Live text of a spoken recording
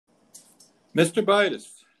Mr.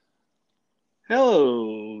 Beides,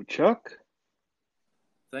 Hello, Chuck.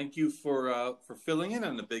 thank you for filling in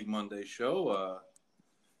on the Big Monday show.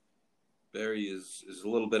 Barry is a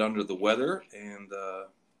little bit under the weather, and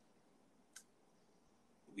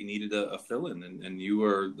we needed a fill-in, and you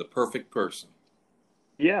are the perfect person.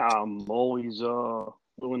 Yeah, I'm always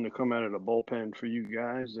willing to come out of the bullpen for you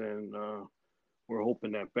guys, and we're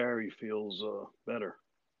hoping that Barry feels better.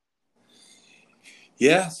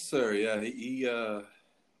 Yes, sir. Yeah, he I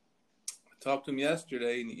talked to him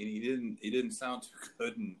yesterday, and he didn't sound too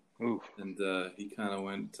good, Oof. and he kind of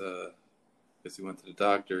went. I guess he went to the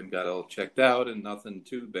doctor and got all checked out, and nothing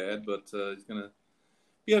too bad, but he's gonna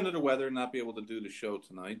be under the weather and not be able to do the show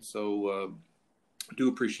tonight. So I do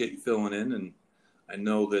appreciate you filling in, and I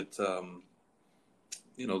know that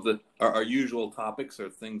that our usual topics are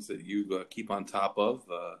things that you keep on top of.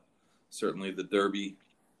 Certainly, the Derby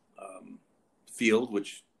um, field,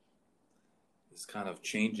 which is kind of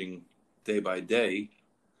changing day by day.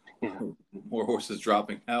 Yeah. More horses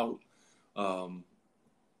dropping out, um,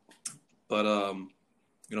 but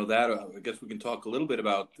that I guess we can talk a little bit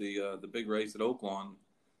about the big race at Oaklawn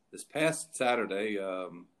this past Saturday.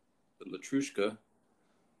 The Latrushka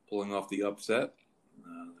pulling off the upset.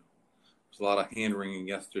 There's a lot of hand wringing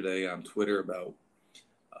yesterday on Twitter about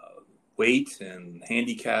weight and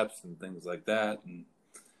handicaps and things like that, and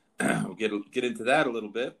we'll get into that a little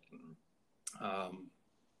bit.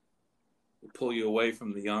 We'll pull you away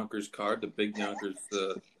from the Yonkers card, the big Yonkers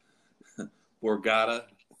Borgata,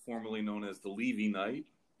 formerly known as the Levy Night.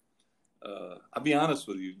 I'll be honest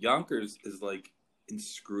with you, Yonkers is like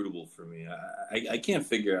inscrutable for me. I can't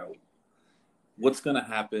figure out what's going to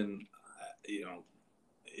happen.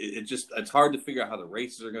 It's hard to figure out how the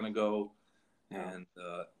races are going to go. Yeah.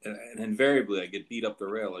 And invariably I get beat up the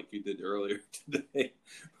rail like you did earlier today.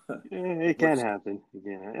 It can happen.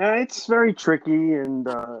 It's very tricky, and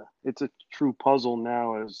it's a true puzzle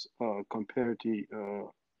now as compared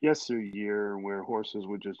to yesteryear, where horses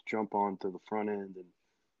would just jump onto the front end and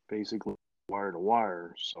basically wire to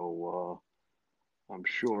wire. So I'm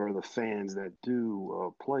sure the fans that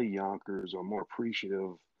do play Yonkers are more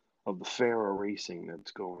appreciative of the fairer racing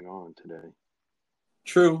that's going on today.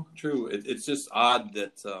 True. It's just odd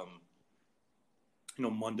that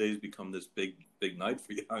Mondays become this big night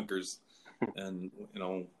for Yonkers, and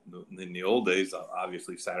in the old days,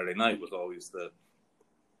 obviously Saturday night was always the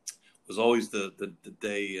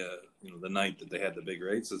day, the night that they had the big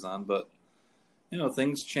races on. But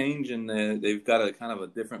things change, and they've got a kind of a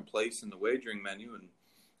different place in the wagering menu, and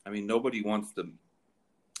I mean nobody wants to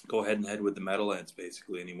go head and head with the Meadowlands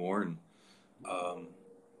basically anymore, and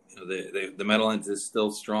the Meadowlands is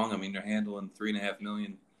still strong. I mean they're handling $3.5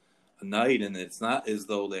 million a night, and it's not as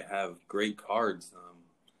though they have great cards.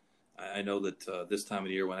 I know that this time of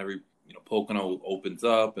the year, when Pocono opens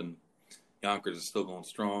up and Yonkers is still going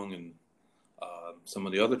strong, and some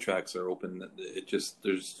of the other tracks are open,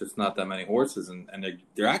 there's just not that many horses, and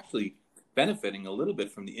they're actually benefiting a little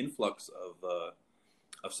bit from the influx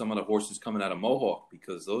of some of the horses coming out of Mohawk,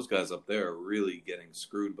 because those guys up there are really getting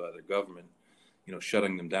screwed by the government,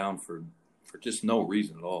 shutting them down for just no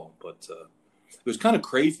reason at all. But it was kind of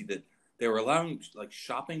crazy that they were allowing like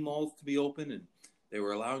shopping malls to be open, and they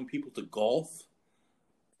were allowing people to golf,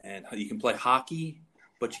 and you can play hockey,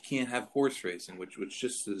 but you can't have horse racing, which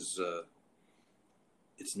just is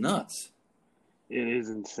it's nuts. It is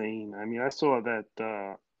insane. I mean, I saw that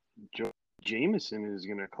Joe Jameson is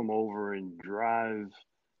going to come over and drive.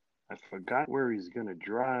 I forgot where he's going to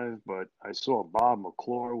drive, but I saw Bob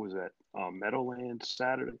McClure was at Meadowlands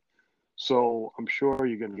Saturday. So I'm sure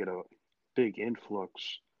you're going to get a big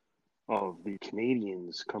influx of the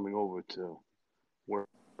Canadians coming over to where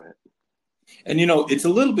we're at. And it's a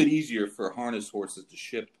little bit easier for harness horses to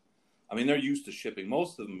ship. I mean, they're used to shipping.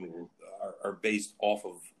 Most of them are based off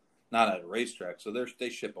of not at a racetrack, so they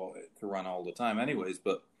ship to run all the time, anyways.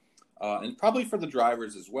 But and probably for the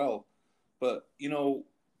drivers as well. But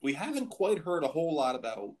we haven't quite heard a whole lot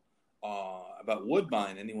about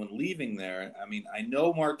Woodbine. Anyone leaving there? I mean, I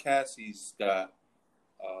know Mark Cassie's got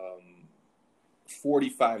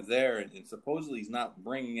 45 there, and supposedly he's not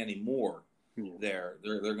bringing any more there.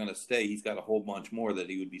 They're going to stay. He's got a whole bunch more that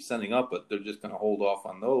he would be sending up, but they're just going to hold off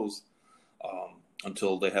on those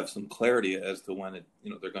until they have some clarity as to when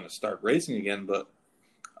they're going to start racing again. But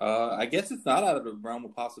I guess it's not out of the realm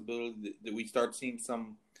of possibility that we start seeing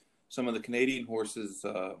some of the Canadian horses,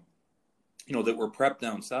 that were prepped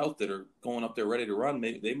down south that are going up there ready to run.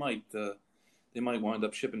 They might wind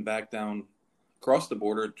up shipping back down across the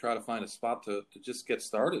border to try to find a spot to just get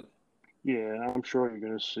started. Yeah, I'm sure you're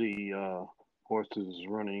going to see horses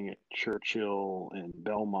running at Churchill and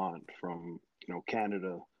Belmont from,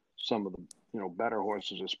 Canada, some of the, better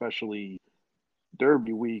horses, especially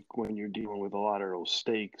Derby week when you're dealing with a lot of those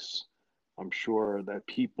stakes. I'm sure that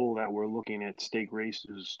people that were looking at stake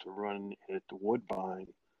races to run at the Woodbine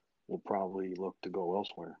will probably look to go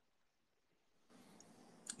elsewhere.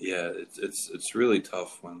 Yeah, it's really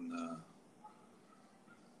tough when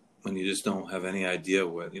you just don't have any idea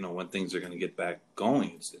when things are going to get back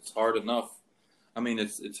going. It's hard enough. I mean,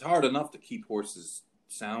 it's hard enough to keep horses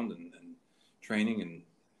sound and training and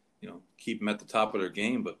keep them at the top of their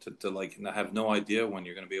game, but to like have no idea when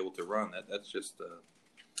you're going to be able to run, that's just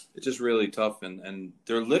it's just really tough. And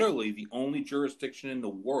they're literally the only jurisdiction in the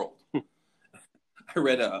world. I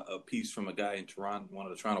read a piece from a guy in Toronto, one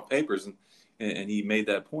of the Toronto papers, and he made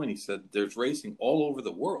that point. He said there's racing all over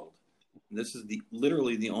the world. And this is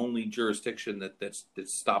literally the only jurisdiction that's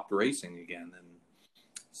stopped racing again. And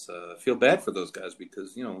I feel bad for those guys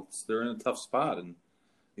because they're in a tough spot, and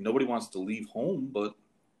nobody wants to leave home. But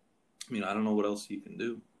I don't know what else you can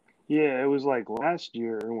do. Yeah, it was like last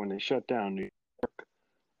year when they shut down New York.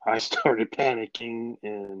 I started panicking,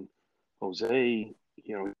 and Jose,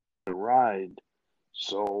 the ride.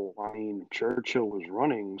 So, I mean, Churchill was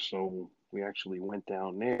running, so we actually went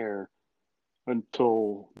down there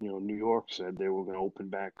until, New York said they were going to open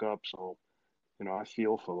back up. So, I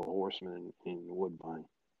feel for the horsemen in Woodbine.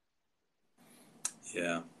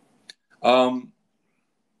 Yeah.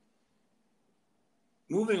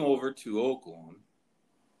 Moving over to Oaklawn,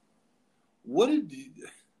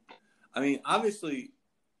 obviously,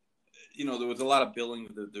 there was a lot of building.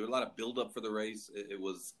 There was a lot of build up for the race. It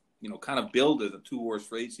was, kind of billed as a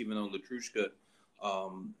 2-horse race, even though Latrushka,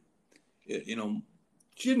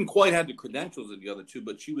 she didn't quite have the credentials of the other two,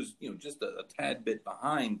 but she was, just a tad bit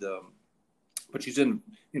behind. But she's in,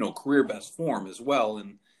 career best form as well,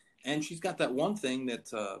 and she's got that one thing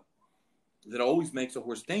that always makes a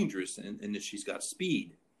horse dangerous, and that she's got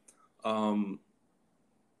speed. There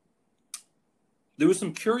was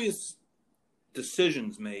some curious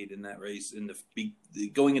decisions made in that race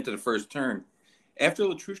going into the first turn. After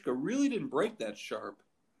Latrushka really didn't break that sharp,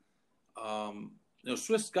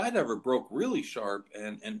 Swiss Skydiver broke really sharp,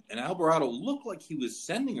 and Alvarado looked like he was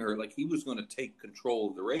sending her, like he was going to take control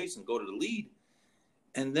of the race and go to the lead.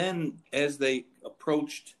 And then as they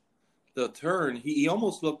approached the turn, he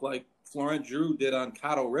almost looked like Florent Giroux did on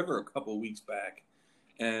Caddo River a couple of weeks back.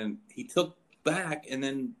 And he took back, and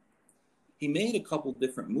then he made a couple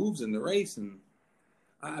different moves in the race. And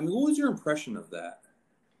what was your impression of that?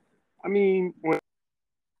 I mean,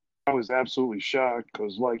 I was absolutely shocked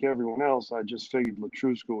because, like everyone else, I just figured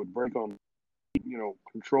Latrushka would break on,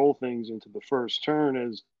 control things into the first turn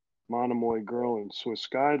as Monomoy Girl and Swiss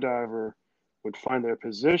Skydiver would find their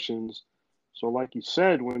positions. So, like you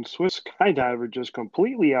said, when Swiss Skydiver just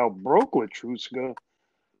completely outbroke Latrushka,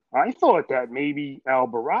 I thought that maybe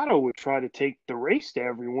Alvarado would try to take the race to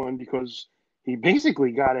everyone because he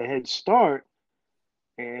basically got a head start.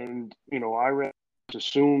 And, I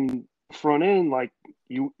assumed front end like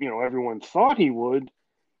everyone thought he would.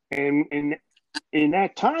 And in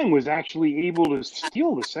that time was actually able to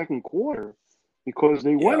steal the second quarter because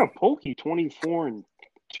they went Yeah. a pokey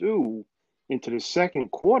 24-2 into the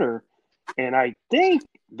second quarter. And I think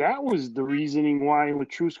that was the reasoning why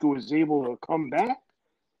Latrushka was able to come back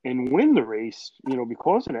and win the race,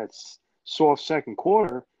 because of that soft second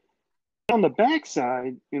quarter. On the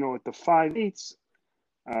backside, at the 5/8,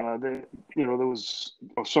 there was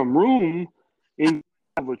some room in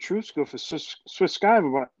Latrushka for Swiss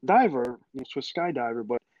Skydiver,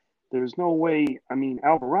 but there's no way. I mean,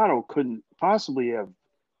 Alvarado couldn't possibly have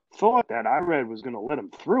thought that Irad was going to let him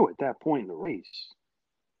through at that point in the race.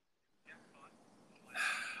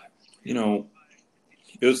 It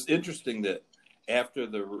was interesting that after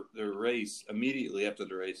the race, immediately after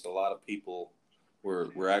the race, a lot of people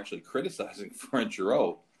were actually criticizing Florent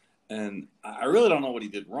Giroux. And I really don't know what he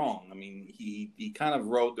did wrong. I mean, he kind of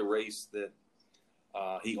rode the race that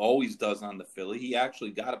he always does on the filly. He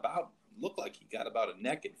actually looked like he got about a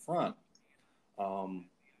neck in front.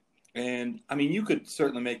 And, you could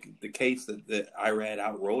certainly make the case that Irad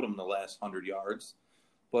outrode him the last 100 yards.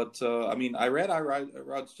 But, Irad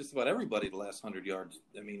rides just about everybody the last 100 yards.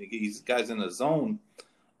 He's guys in a zone.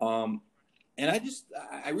 And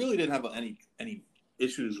I really didn't have any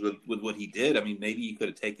issues with what he did. Maybe he could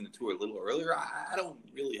have taken it to her a little earlier. I don't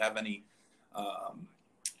really have any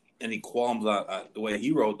qualms on the way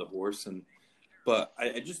he rode the horse. But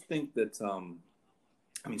I just think that,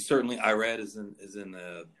 certainly Irad is in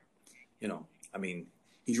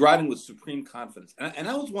he's riding with supreme confidence. And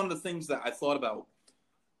that was one of the things that I thought about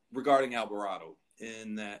regarding Alvarado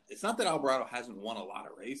in that it's not that Alvarado hasn't won a lot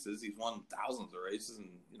of races. He's won thousands of races and,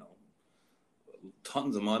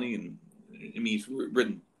 tons of money. And I mean, he's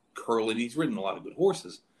ridden Curlin. He's ridden a lot of good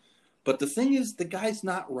horses. But the thing is, the guy's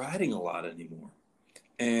not riding a lot anymore.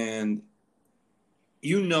 And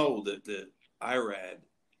you know that the Irad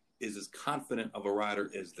is as confident of a rider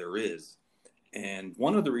as there is. And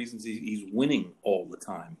one of the reasons he's winning all the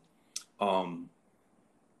time.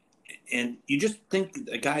 And you just think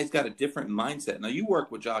a guy's got a different mindset. Now, you work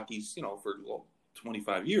with jockeys, for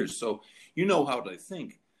 25 years, so you know how they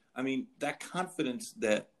think. I mean, that confidence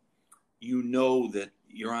that you know that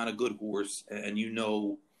you're on a good horse and you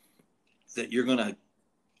know that you're going to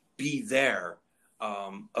be there,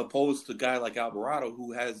 opposed to a guy like Alvarado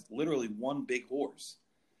who has literally one big horse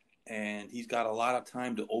and he's got a lot of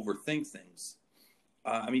time to overthink things.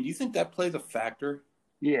 I mean, do you think that plays a factor?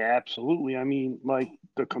 Yeah, absolutely. I mean, like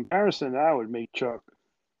the comparison that I would make, Chuck,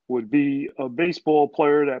 would be a baseball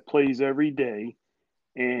player that plays every day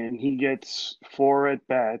and he gets four at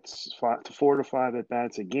bats, 4 to 5 at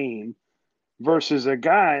bats a game, versus a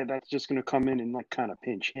guy that's just going to come in and like kind of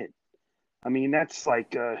pinch hit. I mean, that's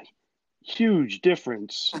like a huge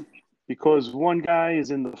difference because one guy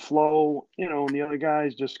is in the flow, and the other guy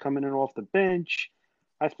is just coming in off the bench.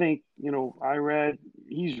 I think, Irad,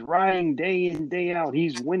 he's riding day in, day out.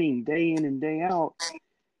 He's winning day in and day out.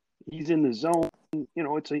 He's in the zone.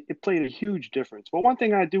 It played a huge difference. But one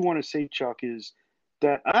thing I do want to say, Chuck, is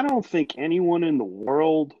that I don't think anyone in the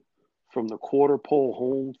world from the quarter pole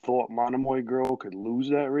home thought Monomoy Girl could lose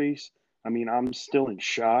that race. I mean, I'm still in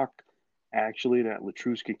shock, actually, that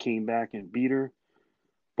Latruska came back and beat her.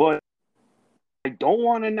 But I don't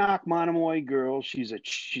want to knock Monomoy Girl. She's a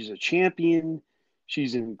champion.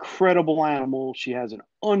 She's an incredible animal. She has an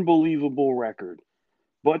unbelievable record.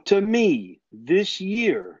 But to me, this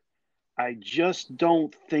year, I just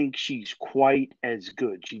don't think she's quite as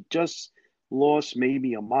good. She just lost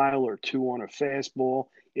maybe a mile or two on her fastball.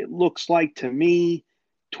 It looks like to me,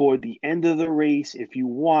 toward the end of the race, if you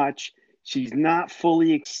watch, she's not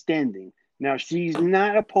fully extending. Now, she's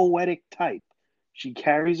not a poetic type. She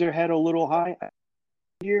carries her head a little high.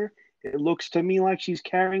 Here, it looks to me like she's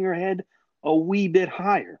carrying her head a wee bit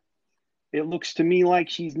higher. It looks to me like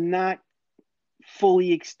she's not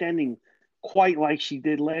fully extending quite like she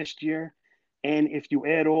did last year. And if you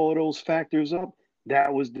add all of those factors up,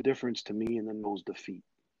 that was the difference to me in the nose defeat.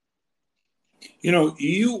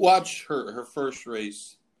 You watch her first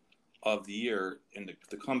race of the year in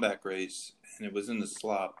the comeback race, and it was in the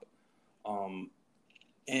slop.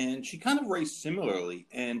 And she kind of raced similarly,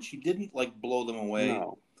 and she didn't blow them away.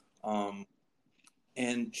 No.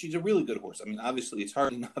 And she's a really good horse. I mean, obviously, it's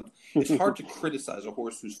hard to criticize a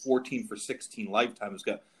horse who's 14 for 16 lifetime. Has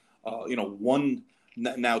got, one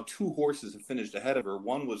now. Two horses have finished ahead of her.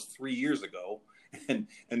 One was 3 years ago, and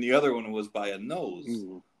the other one was by a nose.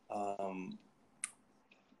 Mm.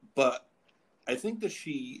 But I think that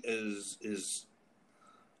she is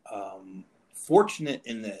fortunate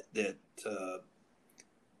in that.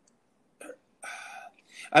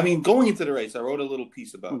 I mean, going into the race, I wrote a little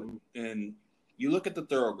piece about it, and you look at the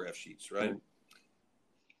thoroughgraph sheets, right?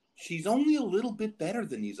 She's only a little bit better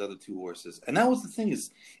than these other two horses. And that was the thing is,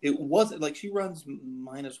 it wasn't like she runs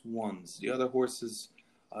 -1s. The other horses,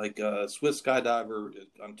 like Swiss Skydiver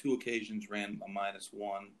on 2 occasions ran a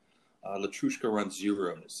 -1. Latrushka runs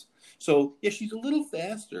 0s. So, yeah, she's a little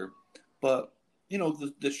faster, but,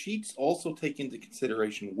 the sheets also take into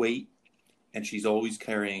consideration weight, and she's always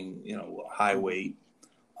carrying, a high weight.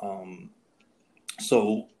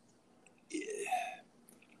 So,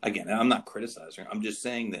 again, I'm not criticizing her. I'm just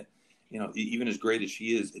saying that, even as great as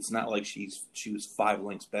she is, it's not like she was 5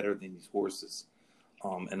 lengths better than these horses.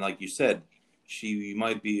 And like you said, she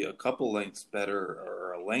might be a couple lengths better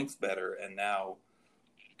or a length better, and now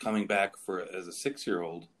coming back as a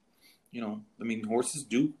 6-year-old, I mean, horses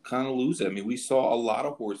do kind of lose it. I mean, we saw a lot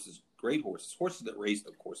of horses, great horses that raced,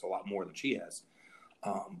 of course, a lot more than she has.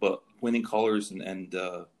 But Winning Colors and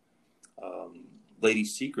Lady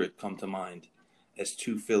Secret come to mind as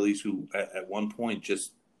two fillies who at one point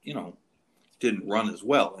just, didn't run as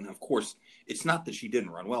well. And of course, it's not that she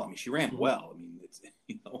didn't run well. I mean, she ran well. I mean, it's,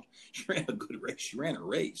 she ran a good race. She ran a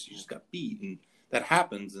race. She just got beat, and that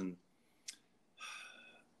happens. And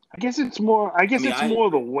I guess it's more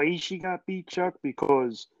the way she got beat, Chuck,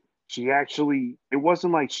 because it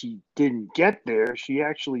wasn't like she didn't get there. She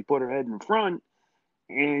actually put her head in front,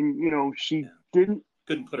 and she couldn't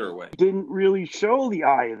put her away. Didn't really show the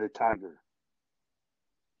eye of the tiger.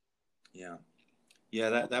 Yeah,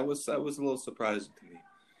 that was a little surprising to me,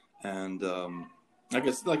 and like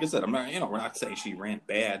I said, I'm not, we're not saying she ran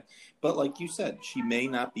bad, but like you said, she may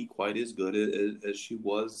not be quite as good as she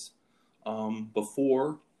was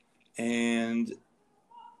before. And,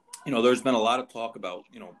 there's been a lot of talk about,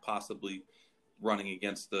 possibly running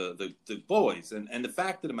against the boys. And the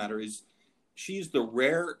fact of the matter is she's the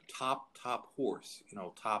rare top horse,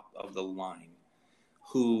 top of the line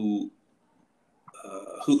who,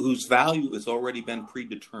 whose value has already been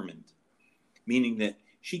predetermined, meaning that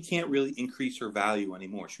she can't really increase her value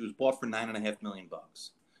anymore. She was bought for $9.5 million.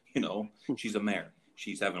 She's a mare.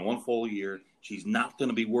 She's having one full year. She's not going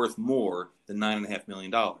to be worth more than $9.5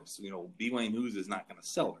 million. B. Hughes is not going to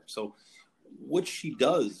sell her. So what she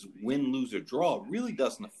does, win, lose, or draw, really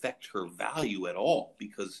doesn't affect her value at all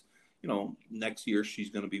because, next year she's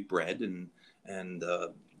going to be bred and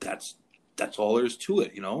that's all there is to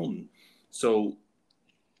it, And so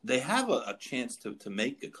they have a chance to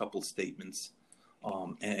make a couple statements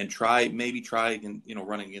and try again,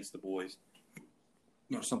 running against the boys,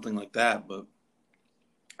 something like that. But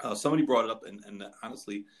somebody brought it up, and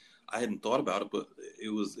honestly, I hadn't thought about it, but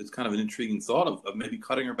it's kind of an intriguing thought of maybe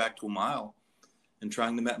cutting her back to a mile and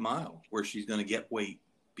trying the Met Mile, where she's going to get weight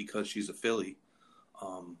because she's a filly,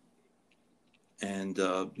 and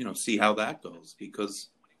see how that goes. Because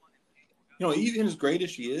even as great as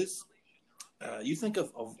she is, you think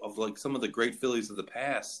of like some of the great fillies of the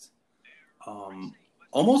past.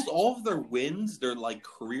 Almost all of their wins, their like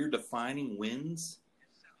career-defining wins,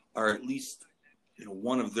 are at least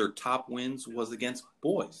one of their top wins was against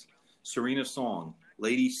boys. Serena Song,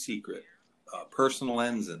 Lady Secret, Personal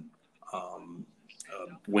Ensign,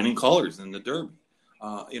 winning colors in the Derby.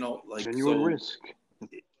 Genuine Risk.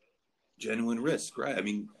 Genuine Risk, right? I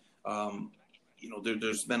mean,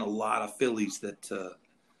 there's been a lot of fillies that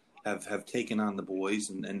have taken on the boys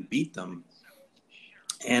and beat them.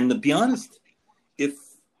 And to be honest, if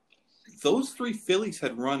those three fillies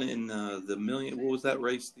had run in the million, what was that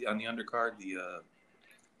race on the undercard?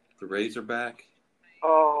 The Razorback.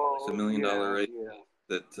 Oh, it's $1 million race. Yeah.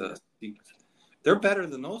 That they're better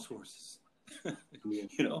than those horses.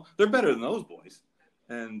 They're better than those boys.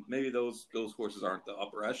 And maybe those horses aren't the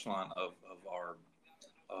upper echelon of our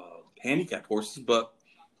handicap horses, but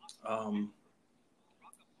our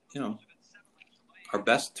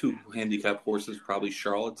best two handicap horses probably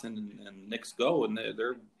Charlatan and Knicks Go, and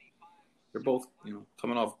they're both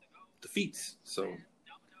coming off defeats. So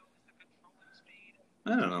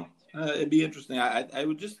I don't know. It'd be interesting. I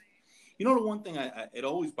would just the one thing it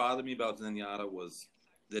always bothered me about Zenyatta was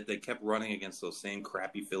that they kept running against those same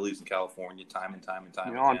crappy fillies in California time and time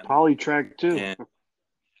again. On Polytrack too. And,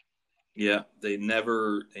 yeah, they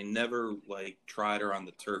never like tried her on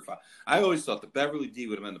the turf. I always thought the Beverly D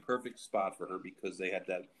would have been the perfect spot for her because they had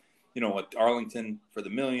that, at Arlington for the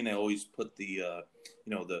million, they always put the,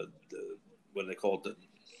 the what do they call it,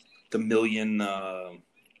 the million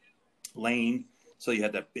lane. So you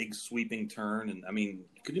had that big sweeping turn, and I mean,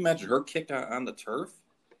 could you imagine her kick on the turf?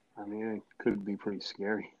 I mean, it could be pretty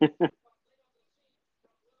scary.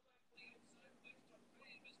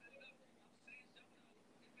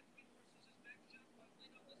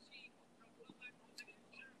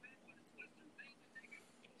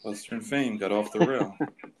 Western Fame got off the rail.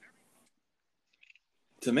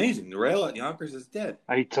 It's amazing. The rail at Yonkers is dead.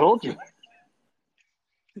 I told you.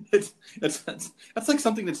 That's like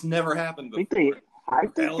something that's never happened before. I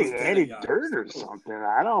think they added dirt or something.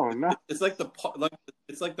 I don't know. It's like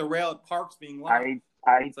the rail at Parks being locked.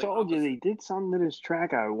 I told you they did something to this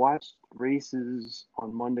track. I watched races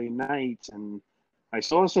on Monday nights, and I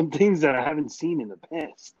saw some things that I haven't seen in the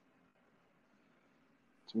past.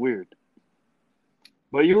 It's weird.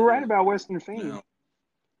 But you were right about Western Fame.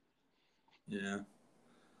 Yeah.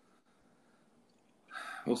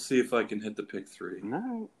 We'll see if I can hit the pick 3.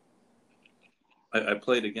 No. I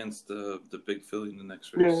played against the big filly in the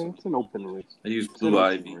next race. Yeah, it's an open race. I used Blue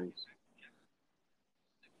Ivy.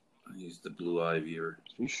 I used the Blue Ivy.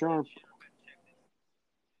 Be sharp.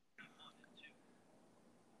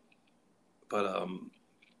 But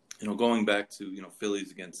going back to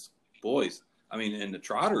fillies against boys. I mean, in the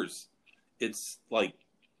trotters, it's like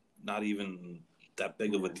not even that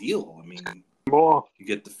big of a deal. I mean, you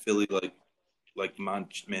get the filly like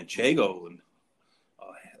Manchego and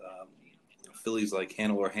fillies like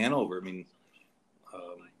Hanover. I mean,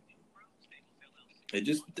 they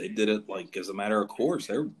did it like as a matter of course.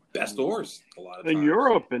 They're best horse a lot of times. In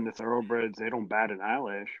Europe, in the thoroughbreds, they don't bat an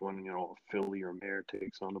eyelash when a filly or mare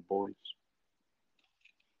takes on the boys.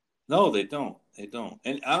 No, they don't.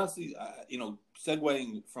 And honestly,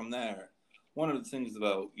 segueing from there, one of the things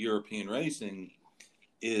about European racing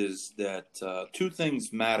is that two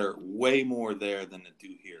things matter way more there than they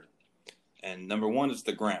do here. And number one is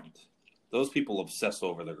the ground. Those people obsess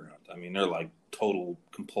over the ground. I mean, they're like total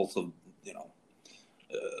compulsive, the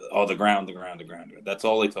ground, the ground, the ground. That's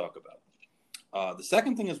all they talk about. The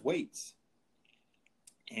second thing is weights.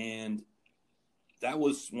 And that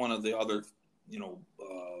was one of the other,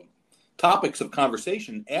 topics of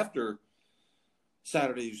conversation after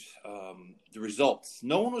Saturday's the results.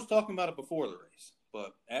 No one was talking about it before the race,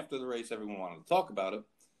 but after the race, everyone wanted to talk about it.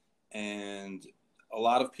 And a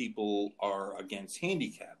lot of people are against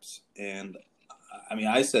handicaps. And I mean,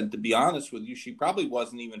 I said, to be honest with you, she probably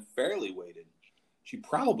wasn't even fairly weighted. She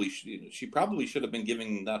probably should have been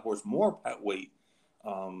giving that horse more weight,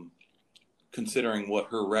 considering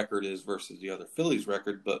what her record is versus the other fillies'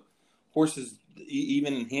 record. But horses,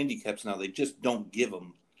 even in handicaps now, they just don't give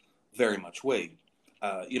them very much weight.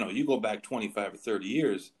 You go back 25 or 30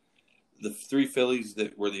 years, the three fillies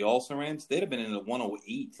that were the also-rans, they'd have been in the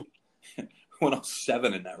 108,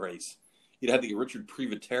 107 in that race. You'd have to get Richard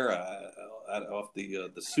Privatera off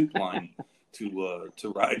the soup line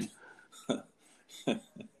to ride.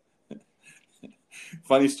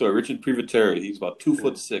 Funny story. Richard Privatera, he's about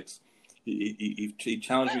 2'6". He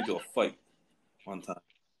challenged me to a fight one time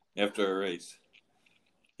after a race.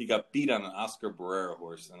 He got beat on an Oscar Barrera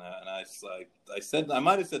horse, and I said I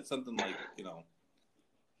might have said something like,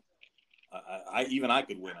 I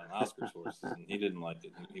could win on Oscar's horse, and he didn't like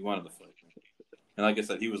it. He wanted to fight me. And like I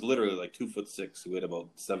said, he was literally like 2'6", who weighed about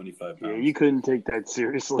 75 pounds. Yeah, you couldn't take that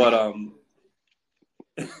seriously. But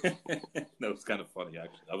that was kind of funny,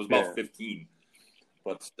 actually. I was about 15,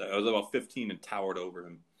 but I was about 15 and towered over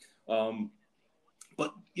him.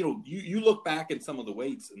 But you look back at some of the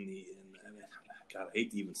weights God, I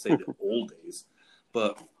hate to even say the old days,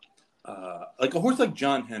 but like a horse like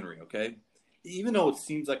John Henry, okay, even though it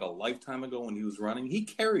seems like a lifetime ago when he was running, he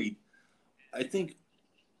carried, I think,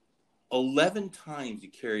 11 times he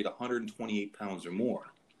carried 128 pounds or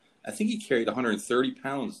more. I think he carried 130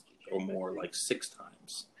 pounds or more like 6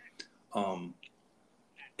 times. And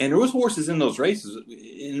there was horses in those races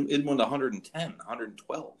in 110,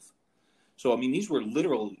 112. So, I mean, these were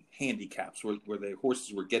literal handicaps where the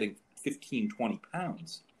horses were getting 15, 20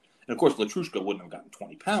 pounds. And, of course, Latrushka wouldn't have gotten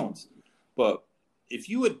 20 pounds. But if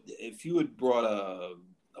you had brought a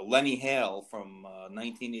Lenny Hale from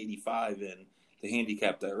 1985 in to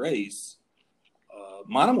handicap that race,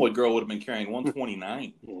 Monomoy Girl would have been carrying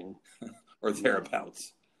 129 or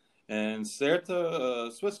thereabouts. And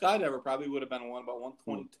Serta, Swiss Skydiver probably would have been about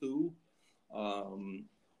 122. And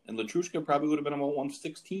Latrushka probably would have been about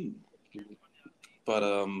 116.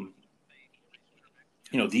 But,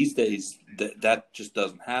 these days that just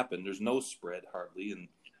doesn't happen. There's no spread hardly.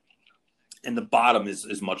 And the bottom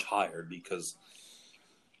is much higher because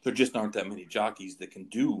there just aren't that many jockeys that can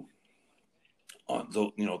do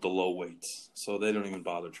the low weights. So they don't even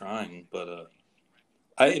bother trying. But,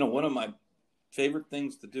 one of my favorite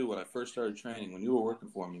things to do when I first started training, when you were working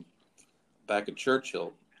for me back at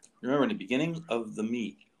Churchill, remember in the beginning of the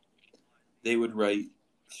meet, they would write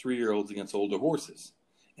 3-year-olds against older horses.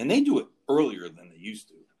 And they do it earlier than they used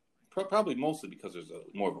to, probably mostly because there's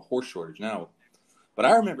more of a horse shortage now. But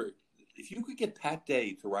I remember if you could get Pat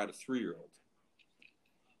Day to ride a 3-year-old,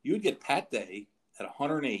 you would get Pat Day at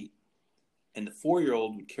 108, and the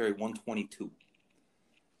 4-year-old would carry 122.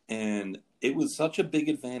 And it was such a big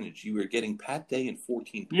advantage. You were getting Pat Day in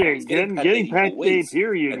 14 pounds. Yeah, getting Pat Day,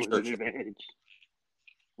 period, was an advantage.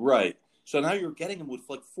 Right. So now you're getting him with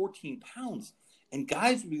like 14 pounds. And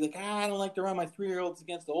guys would be like, I don't like to run my 3-year-olds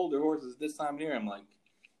against the older horses this time of year. I'm like,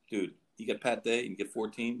 dude, you get Pat Day and you get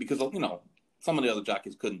 14? Because, some of the other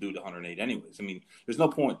jockeys couldn't do the 108 anyways. I mean, there's no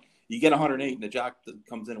point. You get 108 and the jock that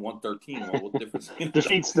comes in at 113, well, what difference?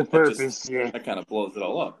 Defeats the purpose, That kind of blows it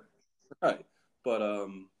all up. Right. But,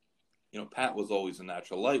 Pat was always a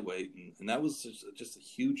natural lightweight, and that was just a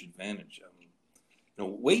huge advantage.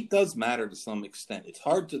 Weight does matter to some extent. It's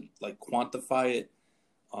hard to, quantify it.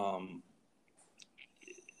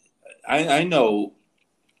 I know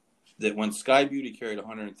that when Sky Beauty carried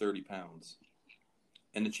 130 pounds,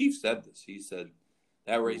 and the chief said this, he said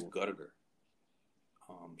that race gutted her.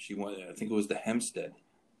 She won, I think it was the Hempstead,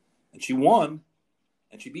 and she won,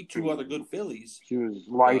 and she beat 2 other good fillies. She was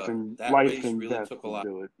life and really death took a lot.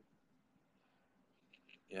 To it.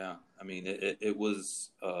 Yeah, I mean it was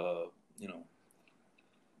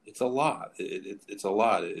it's a lot. It's a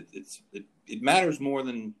lot. It matters more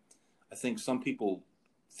than I think some people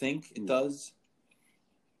think it does,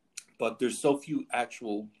 but there's so few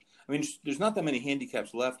actual. I mean, there's not that many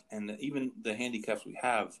handicaps left, and even the handicaps we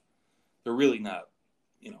have, they're really not.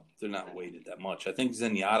 They're not weighted that much. I think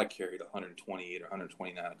Zenyatta carried 128 or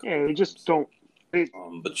 129. Yeah, they just don't.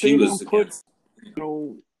 But she was put,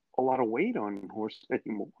 a lot of weight on horse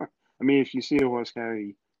anymore. I mean, if you see a horse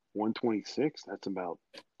carry 126, that's about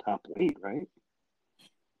top weight, right?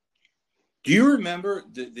 Do you remember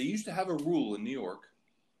they used to have a rule in New York,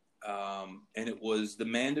 and it was the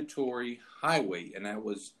mandatory high weight, and that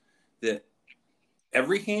was that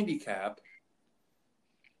every handicap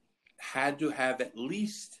had to have at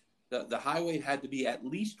least the high weight had to be at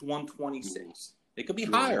least 126. It could be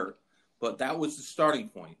higher, but that was the starting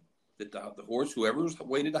point. That the horse, whoever was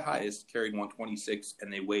weighted the highest, carried 126,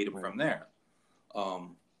 and they weighed him from there.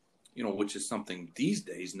 Which is something these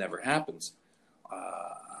days never happens.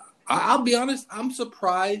 I'll be honest, I'm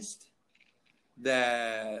surprised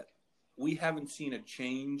that we haven't seen a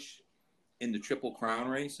change in the Triple Crown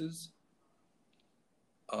races.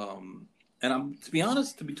 And to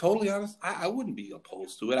be totally honest, I wouldn't be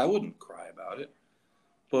opposed to it. I wouldn't cry about it.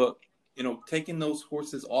 But, taking those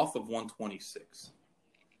horses off of 126,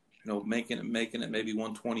 making it maybe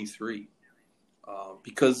 123,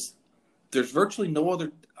 because there's virtually no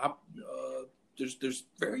other, there's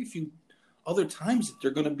very few other times that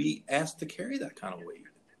they're going to be asked to carry that kind of weight.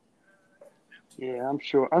 Yeah, I'm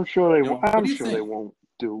sure they won't. What I'm do you sure they think? won't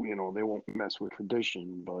do. They won't mess with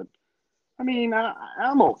tradition. But I mean,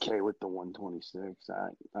 I'm okay with the 126.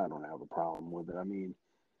 I don't have a problem with it. I mean,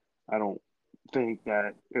 I don't think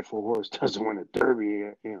that if a horse doesn't win a derby,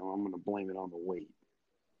 I'm going to blame it on the weight.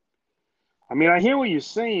 I mean, I hear what you're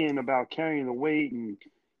saying about carrying the weight and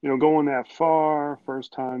going that far,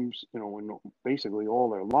 first times, in basically all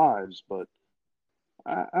their lives. But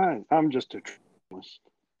I'm just a traditionalist.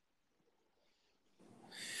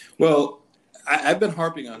 Well, I've been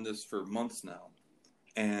harping on this for months now.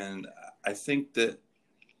 And I think that,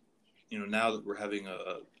 now that we're having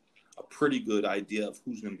a pretty good idea of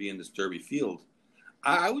who's going to be in this Derby field,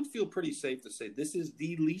 I would feel pretty safe to say this is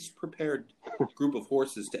the least prepared group of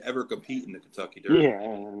horses to ever compete in the Kentucky Derby. Yeah, I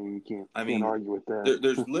mean, you can't argue with that.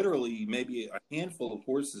 There's literally maybe a handful of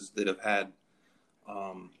horses that have had,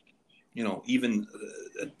 even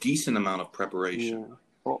a decent amount of preparation. Yeah.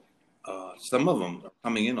 Well, some of them are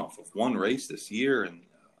coming in off of one race this year, and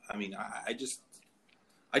I mean, I just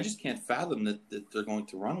can't fathom that they're going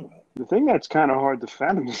to run well. the thing that's kind of hard to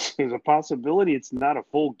fathom is a possibility it's not a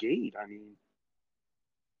full gate. I mean,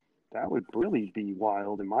 that would really be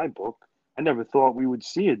wild in my book. I never thought we would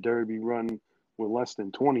see a Derby run with less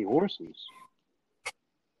than 20 horses.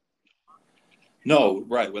 No,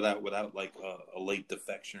 right, without like a late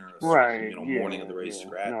defection or Right. morning Yeah. of the race Yeah.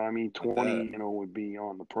 scratch No, I mean, like 20, that. would be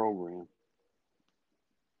on the program.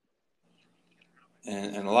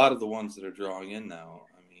 And a lot of the ones that are drawing in now,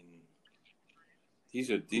 I mean, these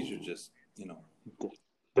are just these are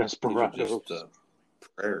Desperados. just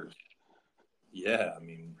prayers. Yeah, I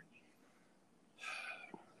mean,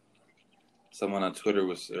 someone on Twitter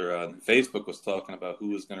or on Facebook was talking about who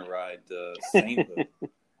was going to ride Sainthood.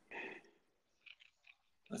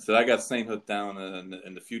 I said I got Sainthood down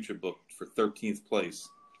in the future book for 13th place.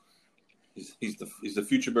 He's the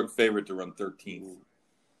future book favorite to run 13th.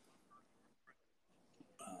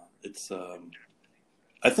 It's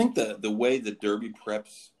I think the way the Derby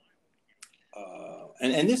preps,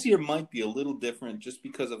 and this year might be a little different just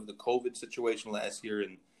because of the COVID situation last year,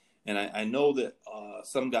 and I know that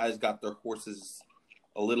some guys got their horses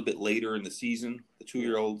a little bit later in the season, the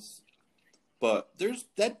 2-year-olds, but this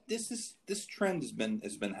trend has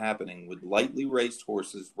been happening with lightly raced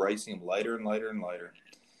horses, racing them lighter and lighter and lighter,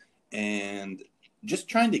 and just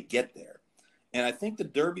trying to get there. And I think the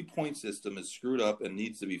Derby point system is screwed up and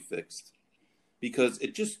needs to be fixed because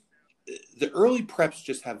the early preps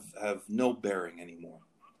just have no bearing anymore.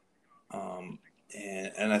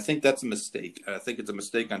 And I think that's a mistake. I think it's a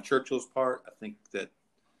mistake on Churchill's part. I think that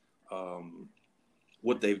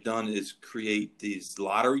what they've done is create these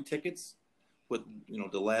lottery tickets. But,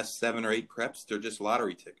 the last 7 or 8 preps, they're just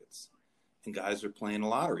lottery tickets. And guys are playing a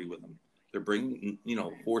lottery with them. They're bringing,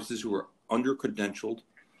 horses who are under-credentialed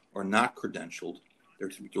or not credentialed. They're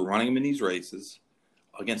running them in these races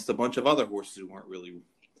against a bunch of other horses who weren't really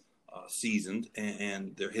seasoned,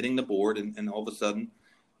 and they're hitting the board, and all of a sudden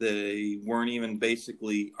they weren't even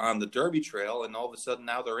basically on the Derby trail, and all of a sudden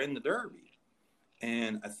now they're in the Derby.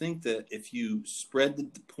 And I think that if you spread the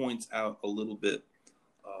points out a little bit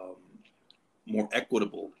more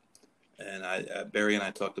equitable, and Barry and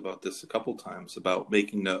I talked about this a couple times about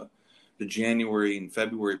making the January and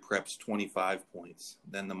February preps 25 points,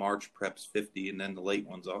 then the March preps 50, and then the late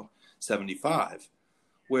ones all 75,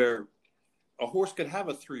 where a horse could have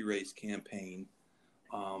a 3-race campaign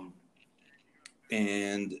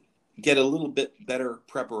and get a little bit better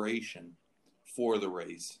preparation for the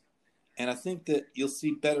race And I think that you'll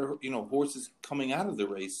see better, horses coming out of the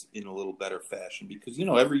race in a little better fashion because,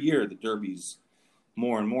 every year the Derby's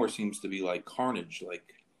more and more seems to be like carnage.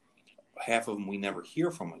 Like half of them we never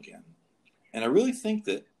hear from again. And I really think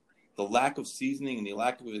that the lack of seasoning and the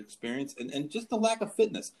lack of experience and just the lack of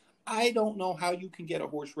fitness. I don't know how you can get a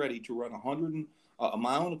horse ready to run a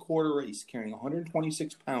mile and a quarter race carrying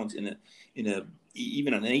 126 pounds in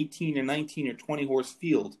even an 18 or 19 or 20 horse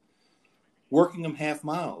field, working them half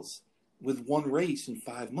miles with one race in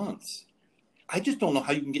 5 months. I just don't know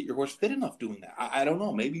how you can get your horse fit enough doing that. I don't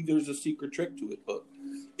know. Maybe there's a secret trick to it, but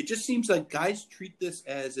it just seems like guys treat this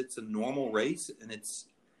as it's a normal race, and it's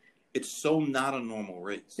so not a normal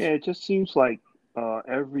race. Yeah, it just seems like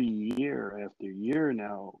every year after year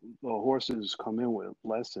now, the horses come in with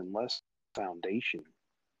less and less foundation.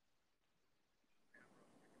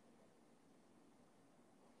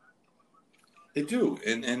 They do,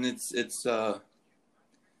 and it's.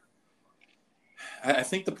 I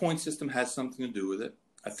think the point system has something to do with it.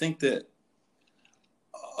 I think that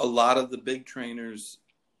a lot of the big trainers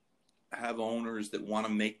have owners that want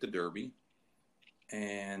to make the Derby,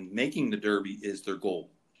 and making the Derby is their goal.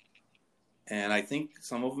 And I think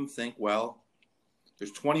some of them think, well,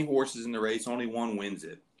 there's 20 horses in the race, only one wins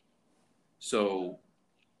it. So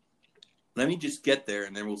let me just get there,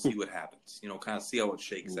 and then we'll see what happens. Kind of see how it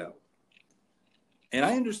shakes out. And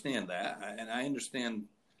I understand that, and I understand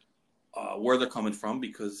where they're coming from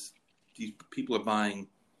because these people are buying,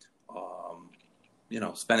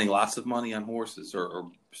 spending lots of money on horses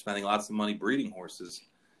or spending lots of money breeding horses,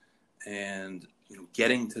 and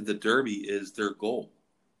getting to the Derby is their goal.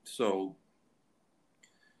 So,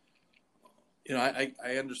 I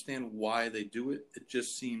understand why they do it. It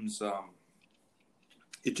just seems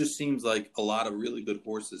like a lot of really good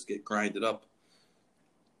horses get grinded up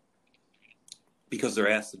because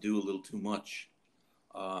they're asked to do a little too much.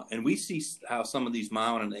 And we see how some of these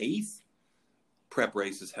mile and an eighth prep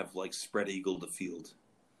races have like spread eagle the field.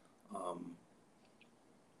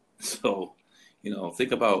 So,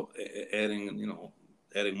 think about adding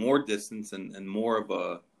more distance and more of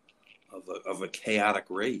a chaotic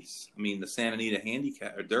race. I mean, the Santa Anita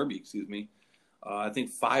Handicap or Derby, excuse me. I think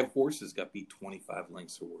 5 horses got beat 25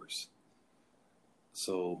 lengths or worse.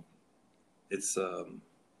 So it's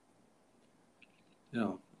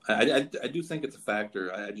I do think it's a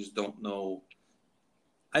factor. I just don't know.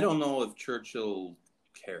 I don't know if Churchill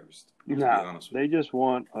cares. To be honest with they just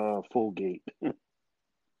want a full gate.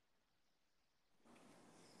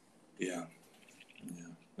 Yeah.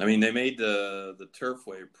 I mean, they made the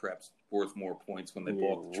Turfway preps worth more points when they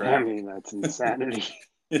bought the track. I mean, that's insanity.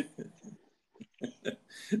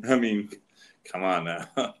 I mean, come on now.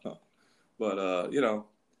 But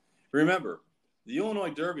remember, the Illinois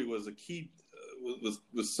Derby was a key.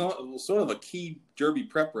 Was sort of a key Derby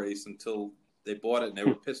prep race until they bought it, and they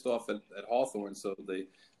were pissed off at Hawthorne, so they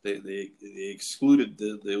excluded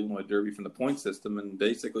the Illinois Derby from the point system and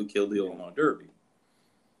basically killed the Illinois Derby.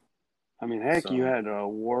 I mean, heck, you had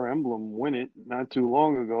War Emblem win it not too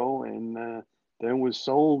long ago, and then was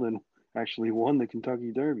sold and actually won the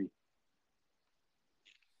Kentucky Derby.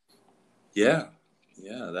 Yeah,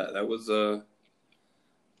 that was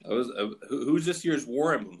who's this year's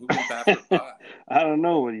War Emblem? Who went back for 5? I don't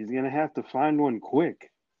know, but he's gonna have to find one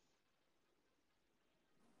quick.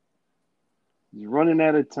 He's running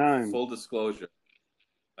out of time. Full disclosure,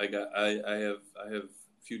 I have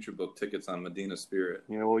future book tickets on Medina Spirit.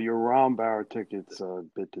 Well, your Rombauer tickets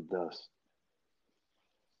bit to dust.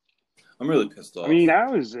 I'm really pissed off. I mean,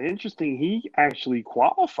 that was interesting. He actually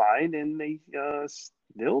qualified, and they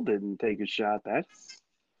still didn't take a shot.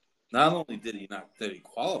 Not only did he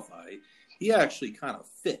qualify, he actually kind of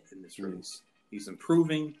fit in this race. He's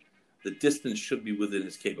improving. The distance should be within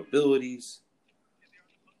his capabilities.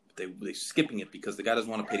 But they're skipping it because the guy doesn't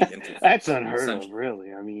want to pay the entry fee. That's unheard of,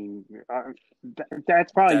 really. I mean,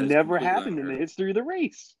 that's probably never happened in the history of the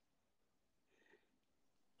race.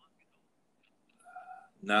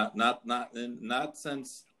 Not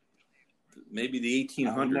since maybe the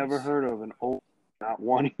 1800s. I've never heard of an old not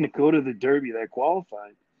wanting to go to the Derby that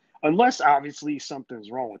qualified. Unless, obviously,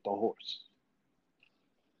 something's wrong with the horse.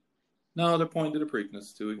 No, they're pointing to the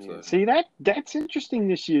Preakness 2 weeks later. See, that's interesting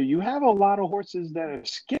this year. You have a lot of horses that are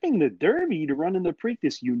skipping the Derby to run in the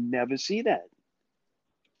Preakness. You never see that.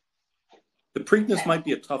 The Preakness might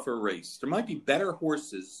be a tougher race. There might be better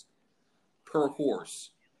horses per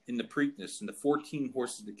horse in the Preakness than the 14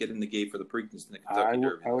 horses that get in the gate for the Preakness in the Kentucky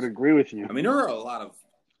Derby. I would agree with you. I mean, there are a lot of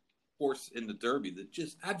horse in the Derby that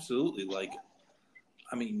just absolutely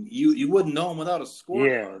I mean, you wouldn't know them without a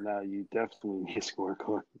scorecard. Yeah, no, you definitely need a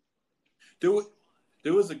scorecard.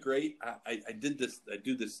 There was a great. I did this. I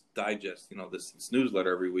do this digest, this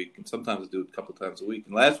newsletter every week, and sometimes I do it a couple times a week.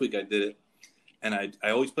 And last week I did it, and I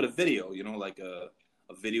always put a video, like a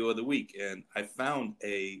video of the week, and I found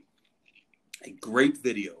a great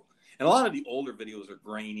video. And a lot of the older videos are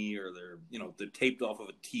grainy, or they're taped off of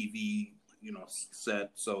a TV,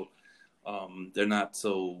 set, so they're not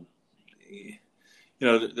so,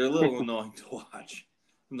 they're a little annoying to watch.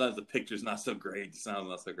 Sometimes the picture's not so great, the sound's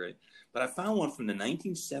not so great. But I found one from the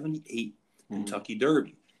 1978 Kentucky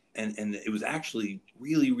Derby, and it was actually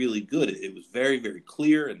really, really good. It was very, very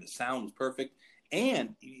clear, and the sound was perfect.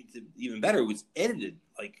 And even better, it was edited.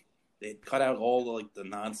 Like, they had cut out all the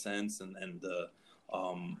nonsense and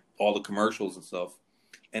all the commercials and stuff.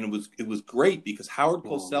 And it was great because Howard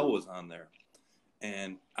Cosell was on there.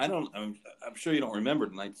 And I'm sure you don't remember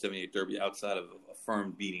the 1978 Derby outside of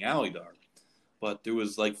Affirmed beating Alydar. But there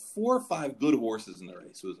was 4 or 5 good horses in the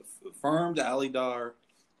race. It was Affirmed, Alydar,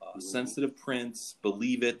 Sensitive Prince,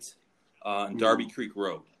 Believe It, and Derby Creek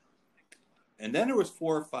Road. And then there was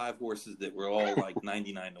 4 or 5 horses that were all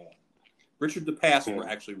 99 to 1. Richard the Passer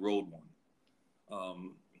actually rode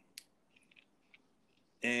one.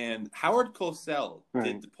 And Howard Cosell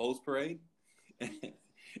did the post parade.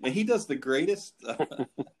 And he does the greatest.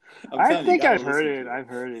 I think I've heard it. I've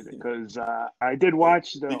heard it because I did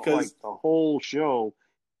watch the whole show.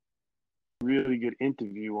 Really good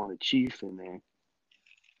interview on the Chief in there.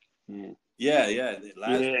 Yeah.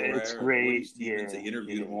 Barrera, it's great. Stevens, they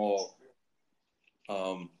interviewed them all.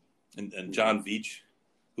 And John Veach,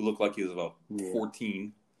 who looked like he was about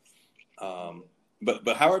 14.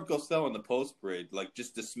 But Howard Cosell in the post parade,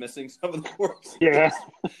 just dismissing some of the horses. Yeah,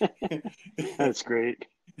 that's great.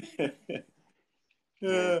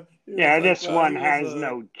 This one has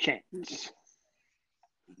no chance.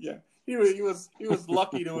 Yeah, he was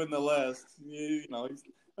lucky to win the last.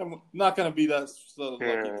 I'm not going to be that so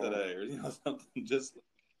lucky today, or something. Just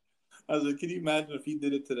I was like, can you imagine if he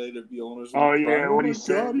did it today? There'd be owners. Oh yeah, what he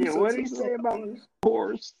said? What did he say about the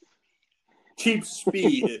horse? Cheap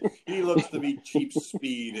Speed. He looks to be Cheap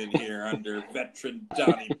Speed in here under veteran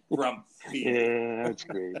Johnny Brumfield. Yeah, that's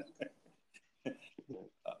great.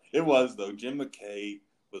 It was, though. Jim McKay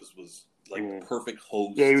was the perfect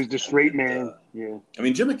host. Yeah, he was the straight man. I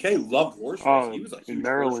mean, Jim McKay loved horse racing. He was a huge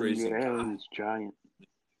horse racing guy. He was giant.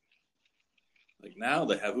 Now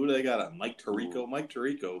they have, who do they got on? Mike Tirico. Mike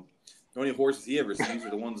Tirico, the only horses he ever sees are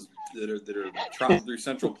the ones that are trotting through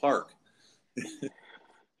Central Park.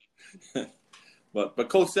 But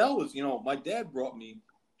Cosell was, my dad brought me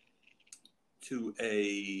to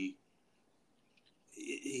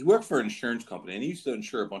he worked for an insurance company, and he used to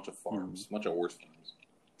insure a bunch of farms, a bunch of horse farms.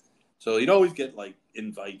 So he'd always get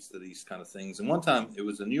invites to these kind of things. And one time it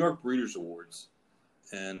was the New York Breeders' Awards,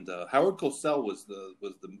 and Howard Cosell was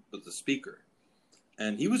the speaker,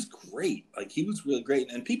 and he was great. He was really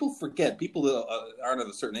great. And people forget, people that aren't of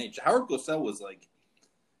a certain age, Howard Cosell was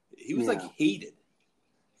he was hated.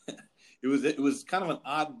 It was kind of an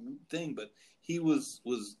odd thing, but he was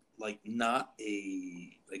not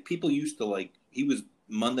people used to he was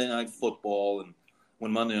Monday Night Football, and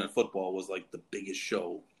when Monday Night Football was the biggest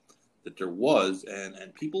show that there was,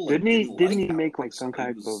 and people didn't he make some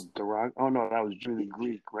type of derog? Oh no, that was Jimmy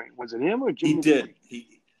Greek, right? Was it him or Jimmy? He did.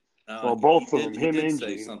 Both of them. He him did and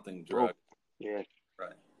say Jimmy. something derogatory. Yeah.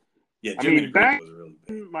 Right. Yeah, Jimmy back was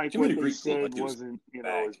really bad. What they said wasn't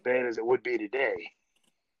as bad as it would be today.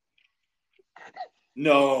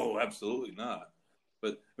 No, absolutely not.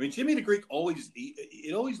 But Jimmy the Greek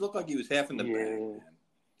it always looked like he was half in the bag, man.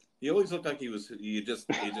 He always looked like he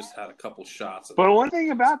just had a couple shots. But one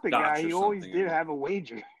thing about the guy, he always did have a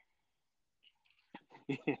wager.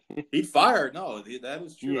 He'd fire. No, that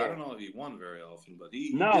is true. I don't know if he won very often, but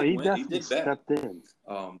he definitely stepped in.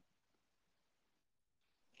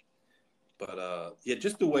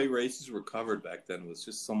 Just the way races were covered back then was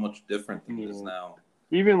just so much different than it is now.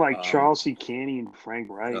 Even Charles C. Canny and Frank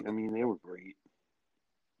Wright, they were great.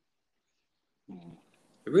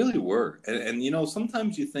 They really were. And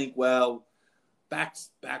sometimes you think, well, back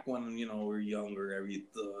when, we were younger,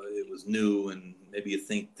 it was new, and maybe you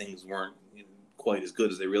think things weren't quite as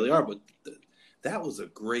good as they really are. But that was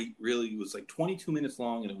it was 22 minutes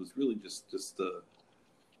long, and it was really just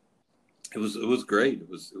it was great. It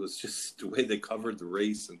was just the way they covered the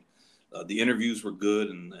race, and the interviews were good,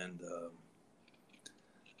 and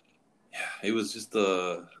it was just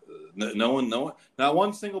no one, not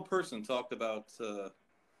one single person talked about a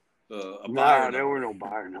buyer. There were no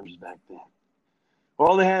buyer numbers back then.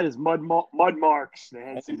 All they had is mud marks. They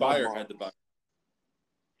had some buyer marks. had the buyer.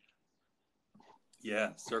 Yeah,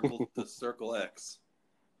 the circle X.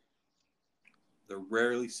 They're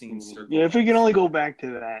rarely seen Yeah, circled if we can as. only go back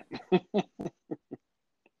to that.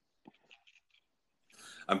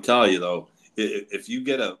 I'm telling you though, if you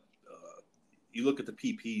get you look at the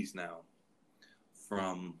PPs now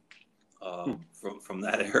from from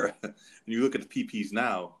that era, and you look at the PPs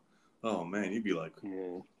now, oh man, you'd be like,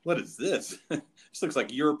 Yeah. what is this? This looks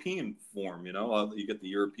like European form, you know? You get the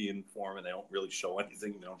European form, and they don't really show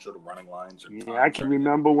anything. They don't show the running lines or Yeah, I times or can anything.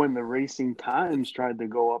 remember when the Racing Times tried to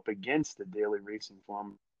go up against the Daily Racing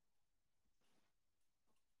Form.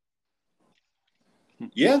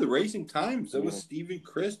 Yeah, the Racing Times. That was Yeah. Stephen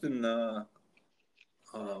Christ and a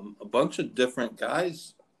bunch of different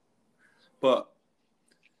guys. But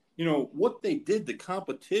you know what they did? The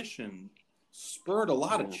competition spurred a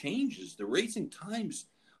lot of Yeah. changes. The Racing Times,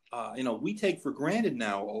 you know, we take for granted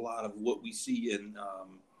now a lot of what we see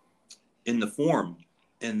in the form,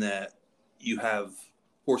 in that you have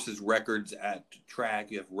horses records at track,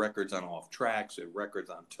 you have records on off tracks, you have records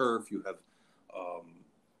on turf, you have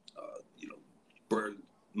you know, birth,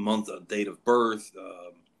 month, date of birth,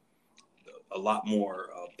 a lot more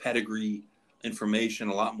pedigree information,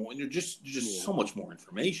 a lot more. You know, just Yeah. so much more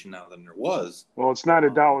information now than there was. Well, it's not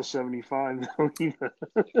Um, $1.75 though either.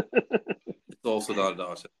 it's also not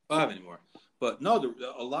 $1.75 anymore. But no,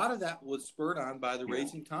 a lot of that was spurred on by the Yeah.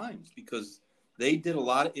 Racing Times because they did a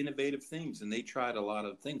lot of innovative things and they tried a lot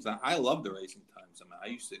of things. Now, I love the Racing Times. I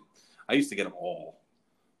mean, I used to get them all,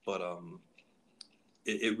 but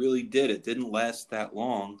it really did. It didn't last that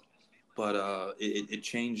long, but it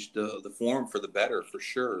changed the form for the better for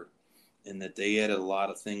sure. In that they added a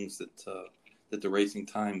lot of things that the Racing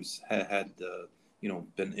Times had you know,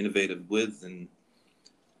 been innovative with, and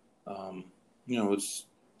um, you know, it's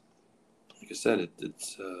like I said,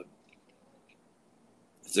 it's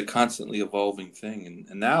a constantly evolving thing,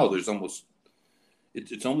 and now there's almost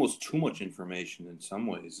it's almost too much information in some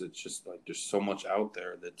ways. It's just like there's so much out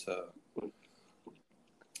there that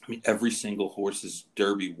I mean, every single horse's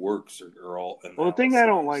Derby works are all Well, the thing I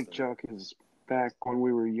don't analyzed, like, and Chuck, is back when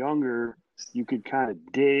we were younger, you could kind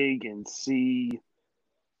of dig and see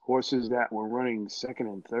horses that were running second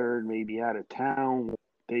and third, maybe out of town. What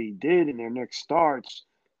they did in their next starts,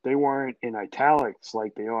 they weren't in italics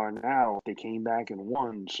like they are now. They came back and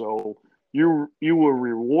won. So you were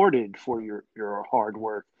rewarded for your hard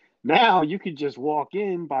work. Now you could just walk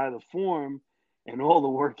in, buy the form, and all the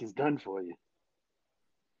work is done for you.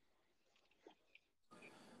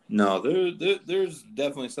 no, there's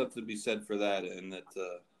definitely something to be said for that, and that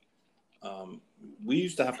we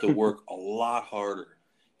used to have to work a lot harder,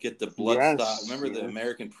 get the blood stock. Yes, Remember the yeah,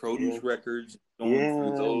 American yeah, produce records, going through yeah.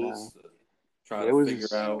 No, those, try it to figure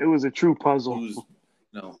was it out was a true puzzle. who's,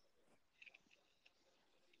 you know,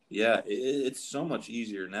 yeah, it's so much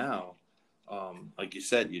easier now. Like you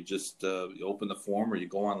said, you just you open the form or you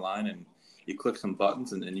go online and you click some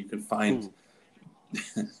buttons and you can find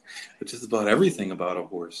just about everything about a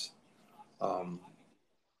horse. Um,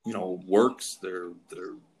 you know, works.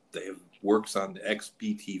 They have works on the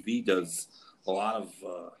XBTV does a lot of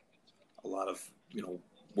you know,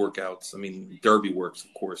 workouts. I mean, Derby works,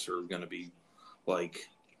 of course, are going to be like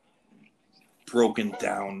broken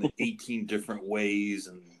down 18 different ways,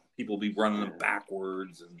 and people will be running them Yeah.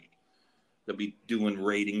 backwards, and they'll be doing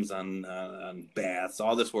ratings on baths.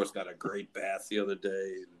 All this horse got a great bath the other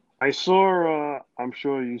day. I saw. I'm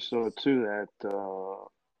sure you saw too that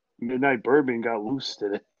Midnight Bourbon got loose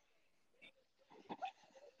today.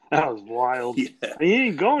 That was wild. Yeah, I mean, he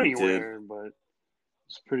didn't go he did. anywhere, but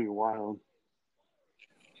it's pretty wild.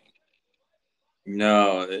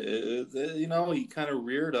 No, you know, he kind of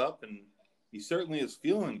reared up, and he certainly is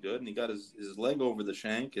feeling good, and he got his leg over the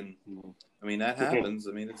shank, and Mhm. I mean that Yeah. happens.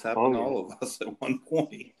 I mean it's happened Oh to yeah. all of us at one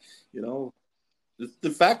point. You know, the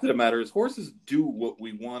fact of the matter is horses do what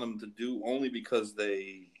we want them to do only because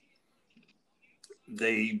they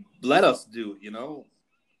let us do it. You know.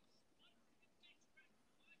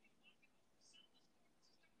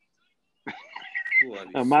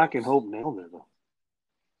 Bloody Mock and sucks. Hope nailed it though.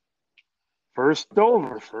 First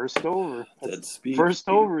over. First over. Dead speed. First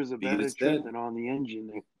over is a Speed better is trip dead. than on the engine.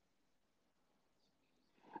 There.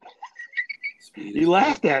 Speed He is dead.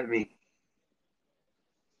 laughed at me.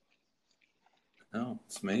 No,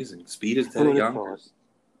 it's amazing. Speed is dead Who at would have thought? Yonkers.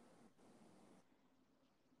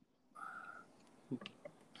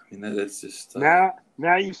 I mean that's just Now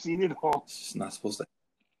you've seen it all. it's just not supposed to.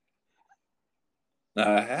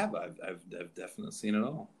 I have. I've definitely seen it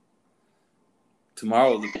all.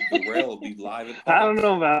 Tomorrow the rail will be live at I don't Parks.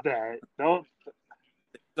 know about that. Don't.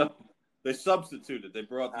 So they substituted. They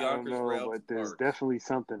brought I don't Yonkers know, rail to but there's Parks. definitely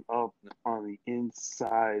something up on the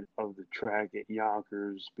inside of the track at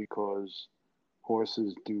Yonkers because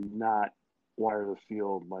horses do not wire the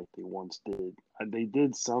field like they once did. They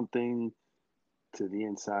did something to the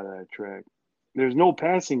inside of that track. There's no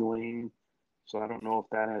passing lane, so I don't know if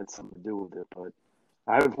that had something to do with it. But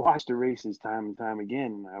I've watched the races time and time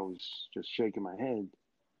again. And I was just shaking my head,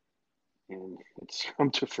 and it's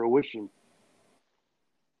come to fruition.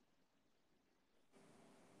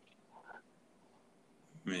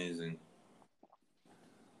 Amazing.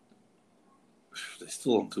 They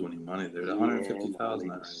still don't do any money there. The Yeah, no, 150,000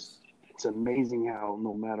 race. it's amazing how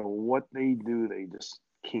no matter what they do, they just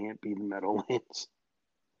can't be the Meadowlands.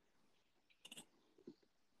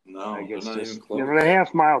 I No, they're guess not even just close. the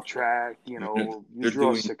half-mile track. I mean, You they're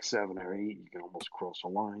draw doing 6, 7, or 8, you can almost cross a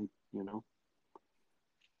line. yeah.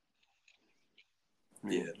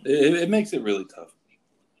 Yeah, It makes it really tough.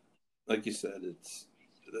 Like you said, it's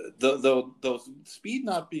the speed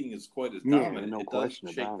not being as quite as yeah, dominant. no It does question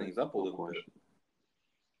shake about it. things up a No little bit. question.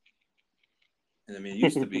 And I mean, it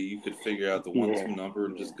used to be you could figure out the Yeah, 1-2 number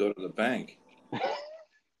and yeah, just go to the bank.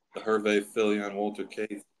 The Hervé Filion Walter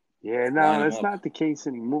Case, yeah. line No, them that's up. not the case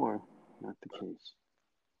anymore. Not the case.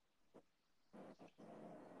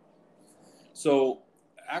 So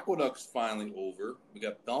Aqueduct's finally over. We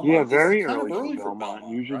got Yeah, Belmont. This is very kind of early for early for Belmont. Belmont,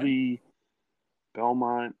 right? Usually,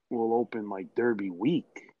 Belmont will open like Derby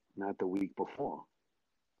week, not the week before.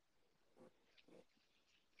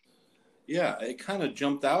 Yeah, it kind of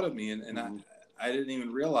jumped out at me, and Mm-hmm. I didn't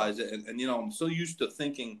even realize it. And I'm so used to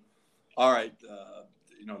thinking, all right,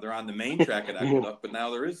 they're on the main track at Yeah, Aqueduct, but now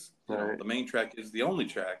there is, right. the main track is the only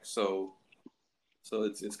track. So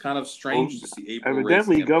it's kind of Well, strange to see April racing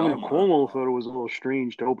evidently, at Governor Belmont. Cuomo thought it was a little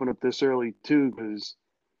strange to open up this early too, because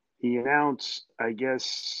he announced, I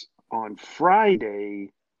guess, on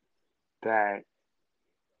Friday that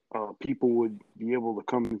people would be able to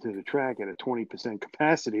come into the track at a 20%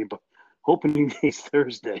 capacity, but opening day's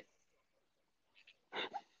Thursday.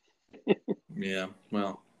 Yeah,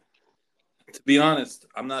 well, to be honest,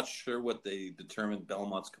 I'm not sure what they determined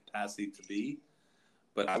Belmont's capacity to be,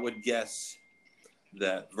 but I would guess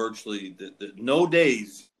that virtually no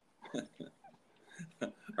days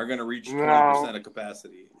are going to reach No, 20% of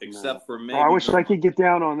capacity, no. except for Oh, I maybe wish I Belmont. could get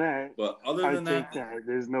down on that. But other I than take that, that.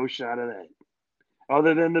 There's no shot of that.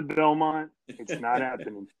 Other than the Belmont, it's not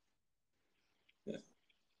happening.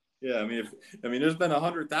 yeah, I mean, there's been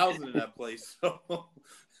 100,000 in that place, so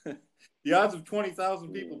the odds of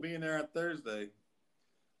 20,000 people being there on Thursday,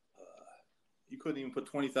 you couldn't even put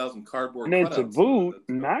 20,000 And cardboard then to cutouts. boot,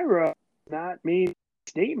 Naira not made a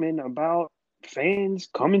statement about fans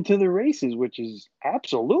coming to the races, which is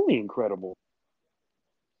absolutely incredible.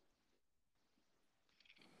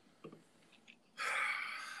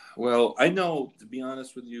 Well, I know, to be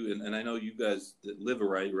honest with you, and I know you guys that live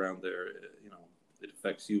right around there, it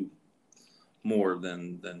affects you more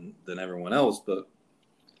than everyone else. But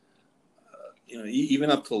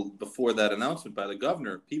even up till before that announcement by the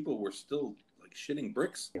governor, people were still like shitting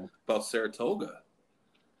bricks about Saratoga,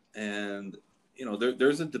 and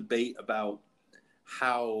there's a debate about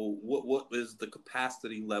what is the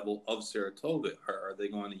capacity level of Saratoga. Are they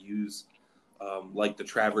going to use like the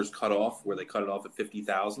Travers cutoff, where they cut it off at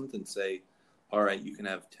 50,000 and say, all right, you can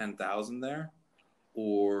have 10,000 there?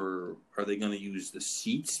 Or are they going to use the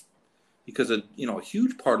seats? Because a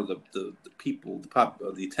huge part of the people,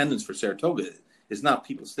 the attendance for Saratoga is not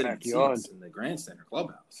people sitting in Backyard. seats in the grandstand or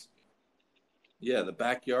clubhouse. Yeah, the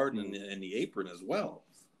backyard and the apron as well.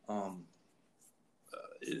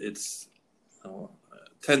 It's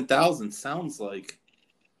 10,000 sounds like.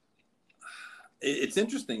 It's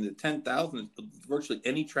interesting that 10,000 is virtually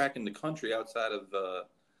any track in the country outside of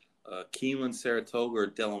Keeneland, Saratoga, or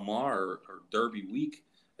Del Mar, or Derby Week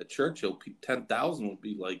at Churchill. 10,000 would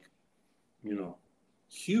be like,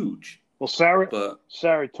 huge. Well, But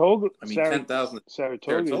Saratoga, I mean, 10,000 at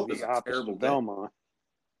Saratoga is Saratoga the is a opposite terrible of day, Belmont.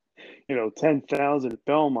 10,000 at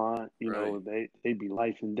Belmont, right? they'd be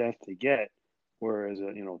life and death to get, whereas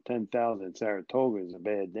 10,000 at Saratoga is a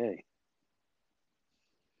bad day.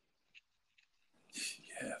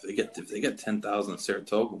 Yeah, if they get 10,000 at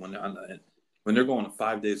Saratoga when they're going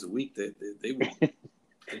 5 days a week, they would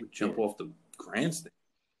jump Yeah. off the grandstand.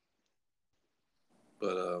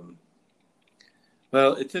 But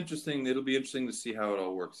well, it's interesting. It'll be interesting to see how it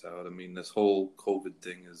all works out. I mean, this whole COVID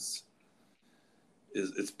thing is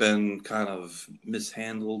it's been kind of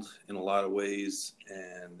mishandled in a lot of ways,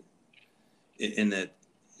 and in that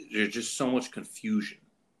there's just so much confusion,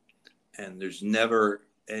 and there's never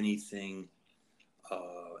anything.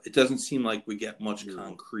 It doesn't seem like we get much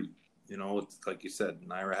concrete. It's like you said,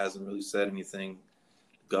 Naira hasn't really said anything.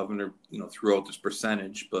 The governor, threw out this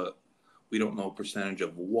percentage, but we don't know percentage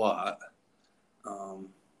of what.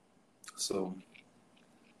 So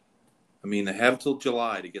I mean, they have till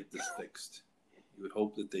July to get this fixed. You would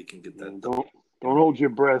hope that they can get that done. Don't hold your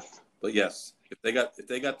breath. But yes, if they got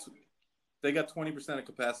 20% of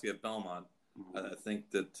capacity at Belmont, I think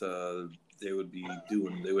that they would be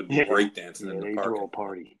breakdancing in the they parking throw a lot.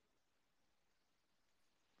 party.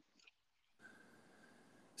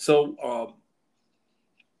 So,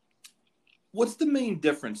 what's the main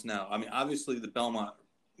difference now? I mean, obviously the Belmont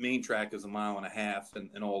main track is 1.5 miles,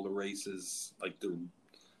 and all the races like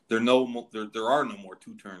there are no more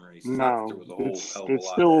two-turn races. Not that there No, was a whole hell of a it's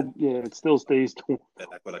lot still it still stays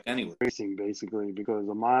at Aqueduct anyway. racing basically because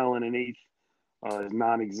 1.125 miles is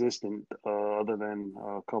non-existent other than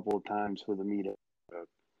a couple of times for the meet.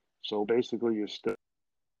 So basically, you're still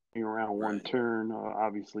around one Right. turn.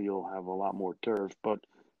 Obviously, you'll have a lot more turf, but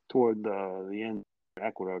toward the end of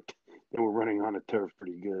Aqueduct, they were running on the turf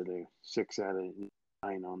pretty good. 6 out of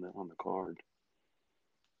 9 on the card.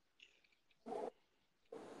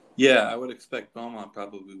 Yeah, I would expect Belmont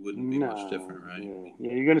probably wouldn't be much No, different, right? yeah, you're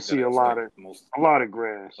gonna You got see to a expect lot of grass, a a lot of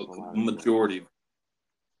grass. majority.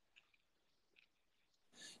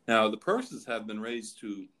 Now the purses have been raised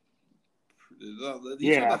to. These are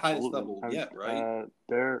Yeah, the highest absolutely. level yet, right?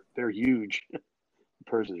 They're huge. The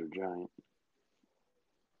purses are giant.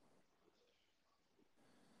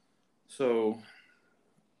 So,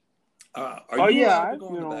 are Oh you yeah, allowed to go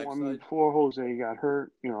on the I mean, backside? before Jose got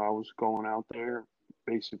hurt, I was going out there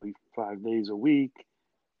basically 5 days a week,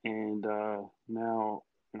 and now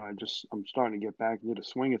I'm starting to get back into the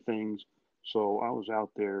swing of things. So I was out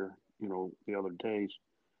there, the other days.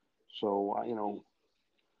 So I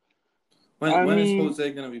When is mean,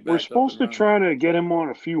 Jose going to be we're back up supposed and to running? try to get him on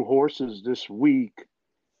a few horses this week,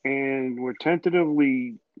 and we're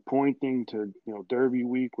tentatively pointing to Derby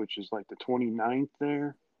week, which is like the 29th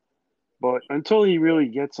there. But until he really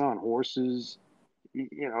gets on horses,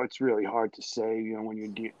 it's really hard to say. When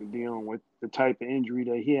you're dealing with the type of injury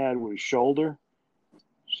that he had with his shoulder.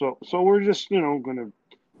 So we're just going to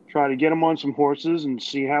try to get him on some horses and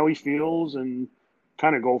see how he feels, and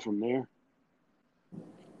kind of go from there.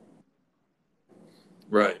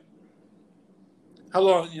 Right. How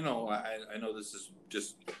long? I know this is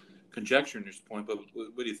just conjecture at this point, but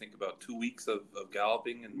what do you think about 2 weeks of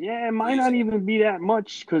galloping and Yeah, it might not grazing? even be that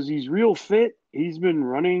much because he's real fit. He's been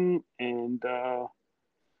running, and I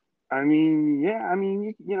mean, yeah, I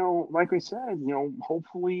mean, like I said,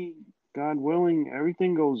 hopefully, God willing,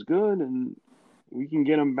 everything goes good, and we can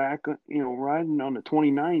get him back, riding on the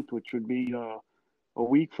 29th, which would be a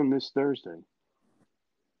week from this Thursday.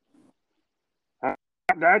 Uh,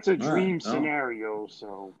 that's a All right. dream Oh, scenario,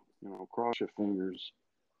 so cross your fingers.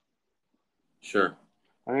 sure.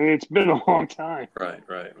 I mean, it's been a long time. Right.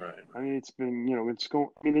 I mean, it's been, it's going.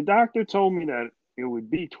 I mean, the doctor told me that it would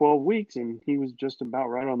be 12 weeks, and he was just about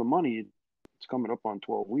right on the money. It's coming up on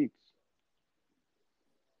 12 weeks.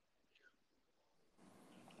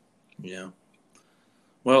 Yeah.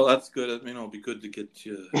 Well, that's good. It'd be good to get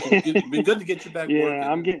you. It'd be good to get you back Yeah, working.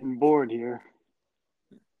 I'm getting bored here.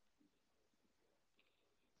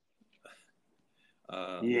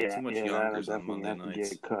 Too much That'll Yonkers on definitely Monday have to nights.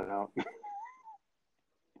 get cut out.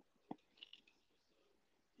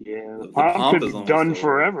 Yeah, the The prom pomp could is be almost done over.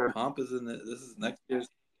 forever. Pomp is in it. This is next year's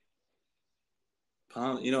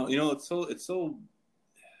pomp. It's so.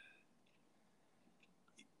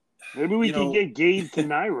 Maybe we You could know, get Gabe to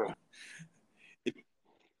Naira. it,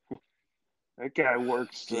 That guy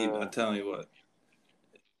works. Gabe. I'm telling you what.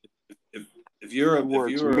 If He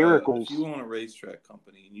works if miracles. you own a racetrack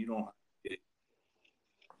company and you don't,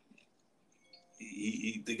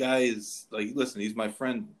 the guy is like, listen, he's my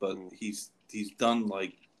friend, but he's done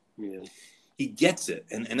like Yeah. he gets it,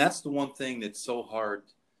 and that's the one thing that's so hard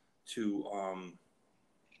to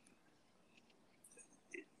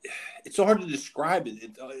it's so hard to describe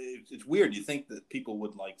it. It's weird. You think that people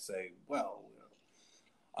would like say, well,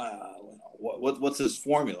 what's his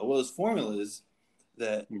formula? Well, his formula is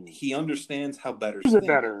that he understands how bettors think,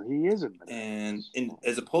 He is a better. and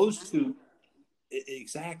as opposed to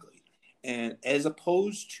exactly, and as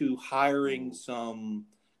opposed to hiring some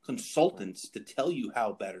consultants to tell you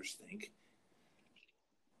how bettors think,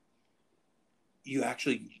 you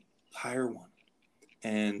actually hire one.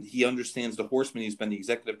 And he understands the horseman. He's been the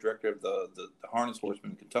executive director of the harness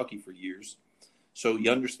horseman in Kentucky for years. So he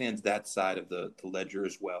understands that side of the ledger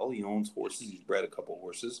as well. He owns horses. He's bred a couple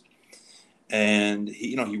horses. And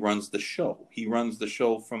he runs the show. He runs the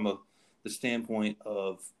show from the standpoint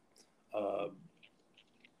of,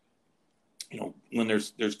 when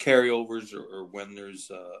there's carryovers or when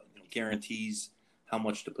there's guarantees, how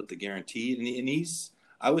much to put the guarantee. And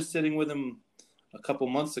I was sitting with him a couple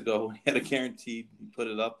months ago. He had a guarantee. He put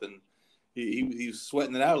it up, and he was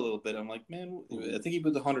sweating it out a little bit. I'm like, man, I think he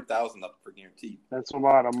put 100,000 up for guaranteed. That's a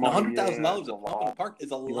lot of And a money. hundred thousand Yeah, dollars that's a at Pump in the lot. Park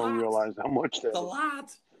is a You don't lot. realize how much It's that a is.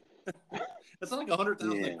 lot. It's not like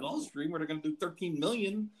 100,000 at Yeah. Gulfstream where they're going to do 13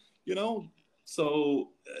 million. You know, so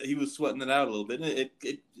he was sweating it out a little bit. I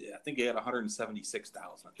think he had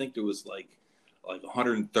 176,000. I think there was like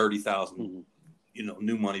 130,000. Mm-hmm.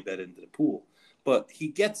 New money bet into the pool. But he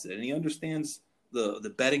gets it, and he understands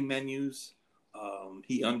the betting menus.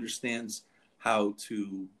 He understands how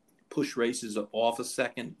to push races off a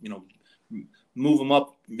second. Move them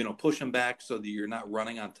up. Push them back so that you're not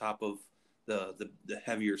running on top of the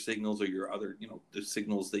heavier signals or your other the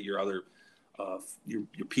signals that your other your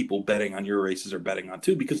people betting on your races are betting on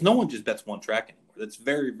too, because no one just bets one track anymore. That's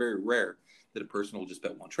very, very rare that a person will just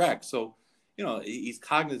bet one track. So he's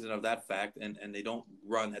cognizant of that fact, and they don't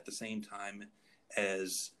run at the same time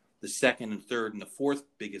as the second and third and the fourth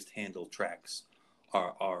biggest handle tracks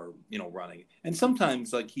are running. And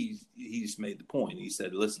sometimes, like he's made the point, he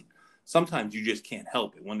said, listen, sometimes you just can't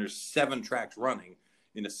help it when there's 7 tracks running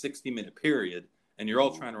in a 60-minute period and you're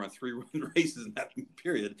all trying to run 3 races in that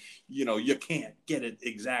period. You can't get it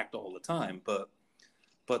exact all the time, but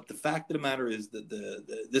the fact of the matter is that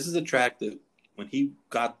this is a track that when he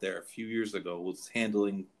got there a few years ago was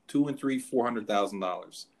handling $200,000 and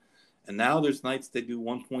 $400,000, and now there's nights they do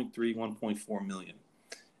 1.3, 1.4 million,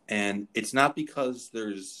 and it's not because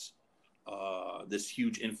there's this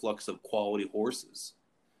huge influx of quality horses.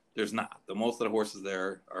 There's not. The most of the horses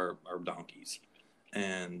there are donkeys,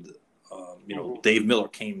 and Dave Miller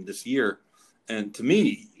came this year, and to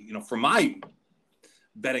me, for my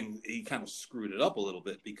betting, he kind of screwed it up a little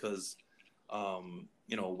bit because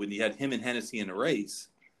when you had him and Hennessy in a race,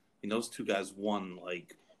 those two guys won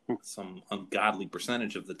like some ungodly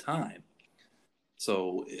percentage of the time.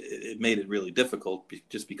 So it made it really difficult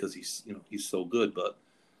just because he's so good. But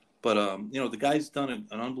the guy's done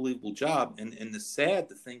an unbelievable job, and it's sad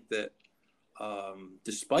to think that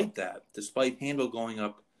despite handle going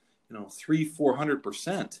up,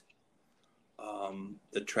 300-400%,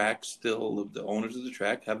 the track still, the owners of the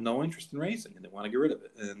track have no interest in racing, and they want to get rid of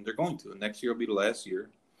it, and they're going to. And next year will be the last year.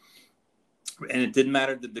 And it didn't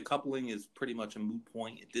matter. The decoupling is pretty much a moot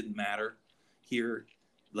point. It didn't matter here.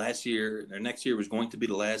 Last year or next year was going to be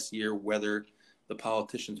the last year. Whether the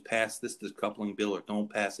politicians pass this decoupling bill or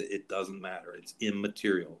don't pass it, it doesn't matter. It's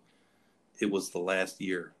immaterial. It was the last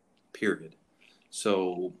year, period.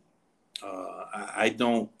 So I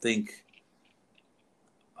don't think.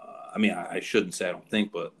 I shouldn't say I don't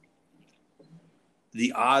think, but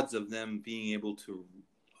the odds of them being able to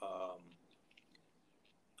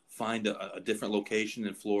find a different location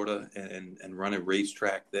in Florida and run a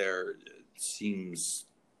racetrack there seems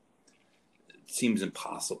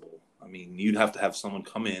impossible. You'd have to have someone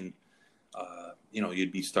come in.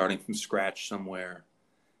 You'd be starting from scratch somewhere,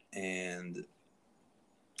 and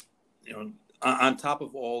on top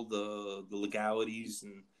of all the legalities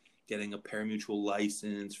and getting a pari-mutuel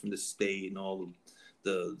license from the state and all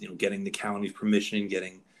the getting the county's permission,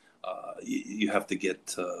 getting you have to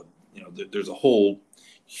get there's a whole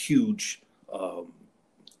huge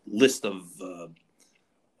list of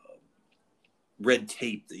red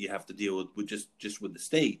tape that you have to deal with just with the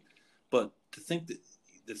state. But to think that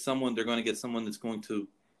they're going to get someone that's going to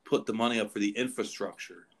put the money up for the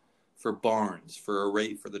infrastructure, for barns, for a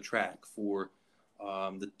rate for the track, for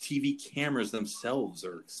the TV cameras themselves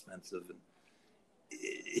are expensive, and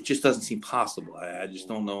it just doesn't seem possible. I just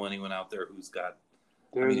don't know anyone out there who's got.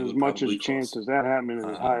 There's as much as chance as that happening as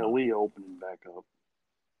Hialeah opening back up.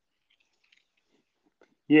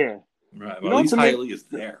 Yeah. Right. Well, at least Hialeah is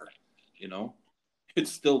there.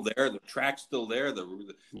 It's still there. The track's still there.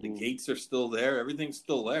 The gates are still there. Everything's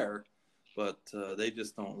still there. But they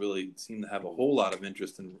just don't really seem to have a whole lot of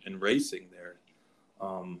interest in racing there.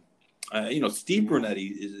 Steve Brunetti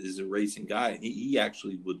is a racing guy. And he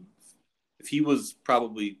actually would, if he was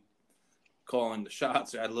probably calling the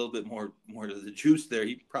shots or had a little bit more to the juice there,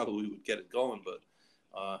 he probably would get it going. But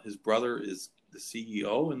his brother is the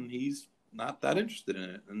CEO, and he's not that interested in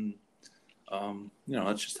it. And,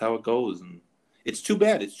 that's just how it goes. And it's too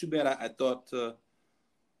bad. I thought the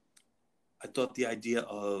idea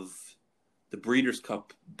of the Breeders'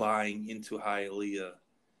 Cup buying into Hialeah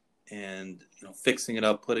and fixing it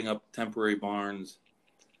up, putting up temporary barns,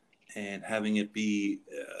 and having it be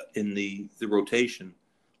in the rotation,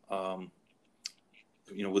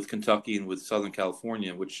 with Kentucky and with Southern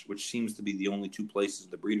California, which seems to be the only 2 places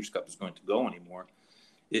the Breeders' Cup is going to go anymore.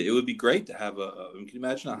 It would be great to have can you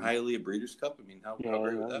imagine a Hialeah Breeders' Cup? How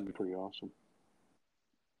great would that be? Pretty awesome.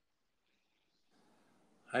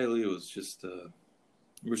 Hialeah was just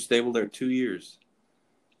we were stable there 2 years.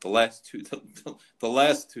 the last two the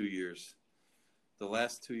last 2 years,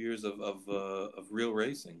 of real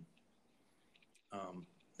racing.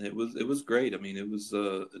 It was great. I mean, it was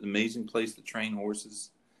an amazing place to train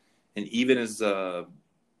horses, and even as um,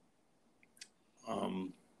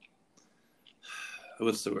 it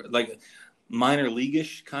was like minor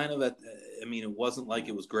leagueish kind of. I mean, it wasn't like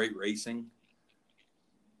it was great racing.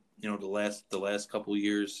 The last couple of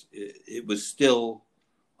years, it was still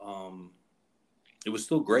um, it was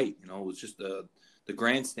still great. It was just the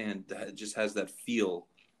grandstand that just has that feel.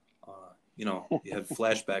 You have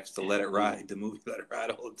flashbacks to Let It Ride, the movie Let It Ride,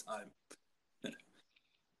 all the time.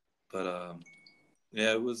 But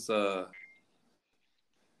yeah, it was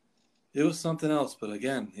something else. But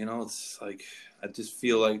again, it's like I just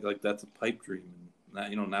feel like that's a pipe dream.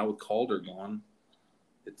 And now with Calder gone,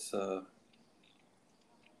 it's and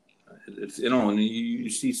you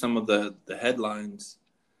see some of the headlines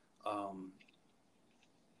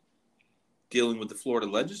dealing with the Florida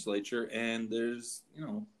legislature, and there's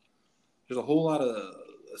a whole lot of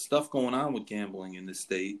stuff going on with gambling in the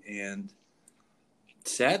state, and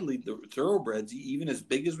sadly, the thoroughbreds, even as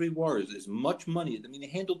big as we were, is much money. I mean, they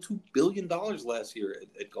handled $2 billion last year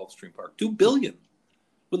at Gulfstream Park. $2 billion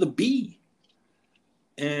with a B.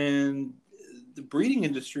 And the breeding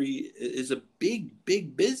industry is a big,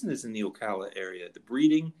 big business in the Ocala area. The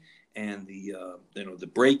breeding and the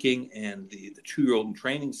breaking and the 2-year-old and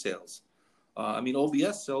training sales. I mean,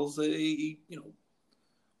 OBS sells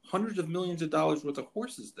hundreds of millions of dollars worth of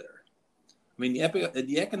horses there. I mean,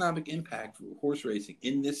 the economic impact for horse racing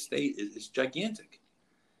in this state is gigantic.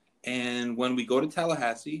 And when we go to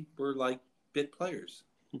Tallahassee, we're like bit players.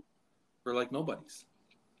 We're like nobodies.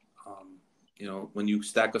 When you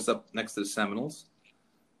stack us up next to the Seminoles,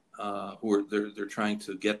 they're trying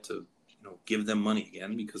to get to, give them money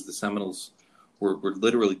again, because the Seminoles were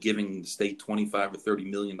literally giving the state $25 or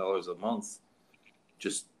 $30 million a month,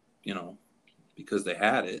 just because they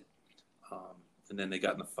had it, and then they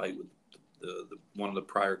got in a fight with the one of the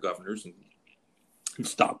prior governors and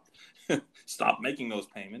stopped making those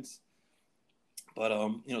payments. But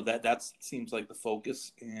that seems like the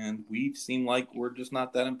focus, and we seem like we're just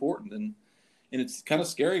not that important, and it's kind of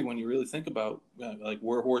scary when you really think about like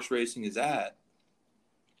where horse racing is at.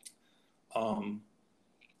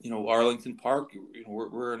 Arlington Park,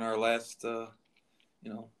 we're in our last the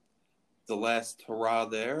last hurrah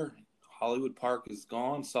there. Hollywood Park is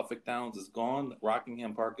gone. Suffolk Downs is gone.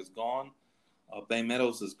 Rockingham Park is gone. Bay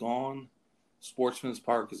Meadows is gone. Sportsman's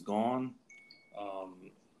Park is gone.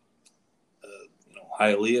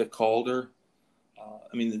 Hialeah, Calder.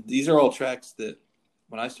 I mean, these are all tracks that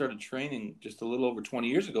when I started training just a little over 20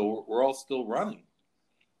 years ago, we're all still running.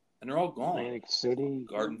 And they're all gone. Atlantic City.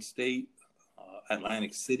 Garden State,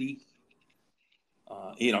 Atlantic City.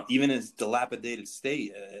 Even as dilapidated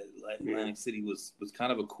state, Atlantic City was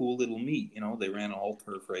kind of a cool little meet. They ran all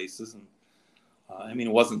turf races, and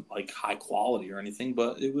it wasn't like high quality or anything,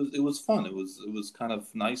 but it was fun. It was kind of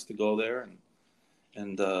nice to go there,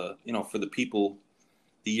 and for the people,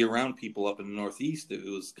 the year-round people up in the Northeast, it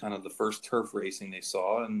was kind of the first turf racing they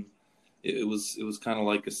saw, and it was kind of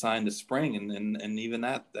like a sign to spring, and even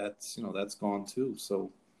that's gone too.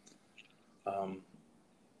 So.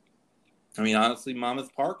 Honestly,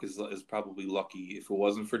 Monmouth Park is probably lucky. If it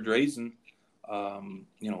wasn't for Drazen,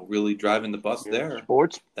 really driving the bus there,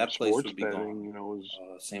 that place would be betting, gone.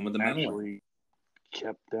 Same with the actually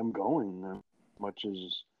kept them going. Much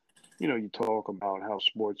as you talk about how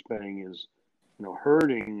sports betting is,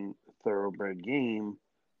 hurting the thoroughbred game,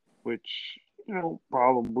 which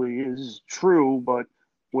probably is true. But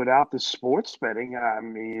without the sports betting,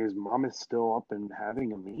 is Monmouth still up and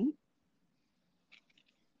having a meet?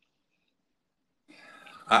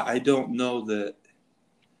 I don't know that.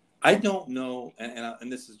 I don't know, and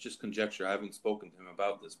this is just conjecture. I haven't spoken to him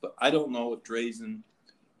about this, but I don't know if Drazen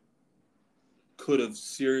could have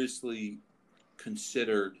seriously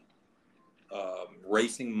considered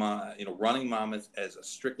running Monmouth as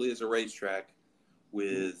strictly as a racetrack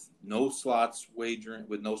with no slots wagering,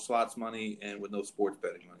 with no slots money, and with no sports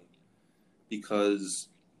betting money, because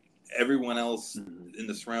everyone else in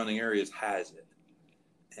the surrounding areas has it.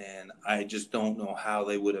 And I just don't know how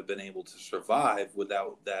they would have been able to survive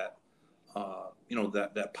without that,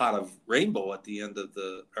 that pot of rainbow at the end of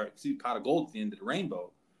pot of gold at the end of the rainbow.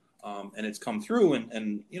 And it's come through,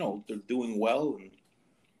 and they're doing well.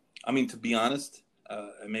 And to be honest,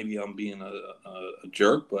 maybe I'm being a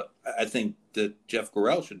jerk, but I think that Jeff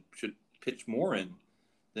Gorell should pitch more in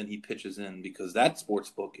than he pitches in, because that sports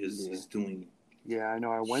book is doing. Yeah, I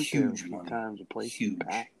know. I went there a few times. The place is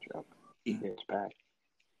packed, Chuck. It's packed.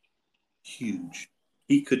 Huge.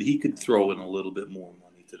 He could throw in a little bit more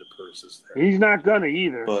money to the purses there. He's not gonna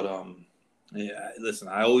either. But yeah. Listen,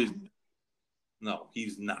 no,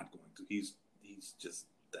 he's not going to. He's just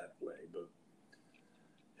that way. But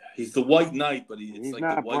he's the White Knight, but it's like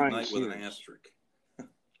the White Brian Knight Sears. with an asterisk.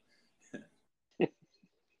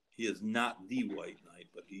 He is not the White Knight,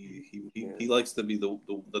 but he likes to be the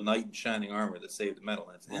knight in shining armor that saved the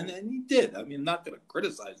Meadowlands, and he did. I mean, I'm not going to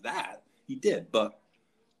criticize that. He did, but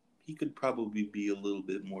he could probably be a little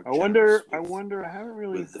bit more. I wonder. I haven't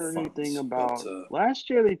really heard anything about. Last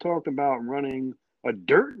year they talked about running a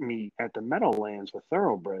dirt meet at the Meadowlands for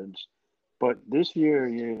thoroughbreds, but this year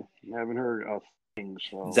you haven't heard a thing.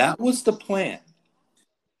 So that was the plan.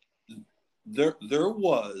 There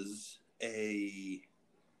was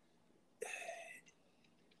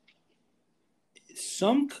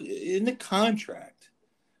some in the contract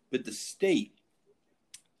with the state,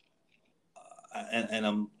 and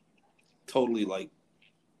I'm totally like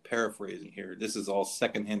paraphrasing here. This is all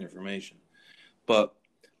secondhand information, but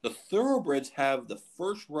the thoroughbreds have the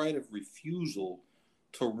first right of refusal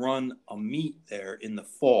to run a meet there in the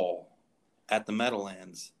fall at the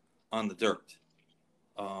Meadowlands on the dirt.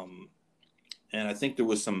 And I think there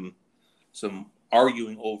was some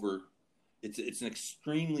arguing over. It's an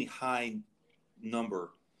extremely high number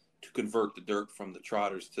to convert the dirt from the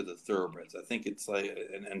trotters to the thoroughbreds. I think it's like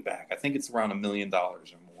and back. I think it's around $1 million or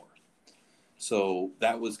more. So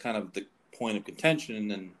that was kind of the point of contention,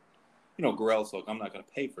 and Gorell's like, I'm not going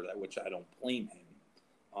to pay for that, which I don't blame him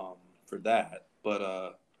for that.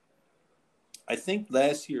 But I think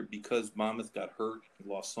last year, because Monmouth got hurt, he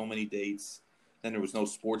lost so many dates. Then there was no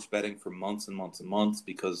sports betting for months and months and months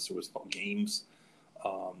because there was no games.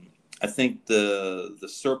 I think the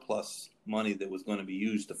surplus money that was going to be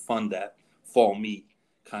used to fund that fall meet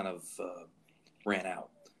kind of ran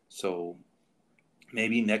out. So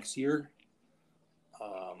maybe next year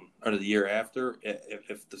or the year after,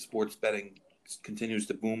 if the sports betting continues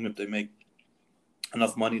to boom, if they make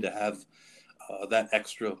enough money to have that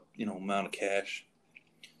extra amount of cash.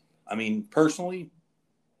 I mean, personally,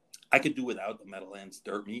 I could do without the Meadowlands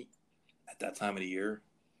dirt meet at that time of the year.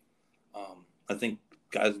 I think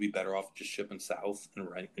guys would be better off just shipping south and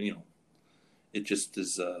it just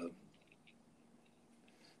is.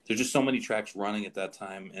 There's just so many tracks running at that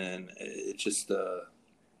time, and it just.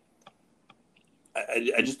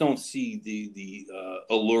 I just don't see the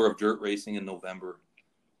allure of dirt racing in November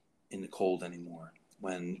in the cold anymore.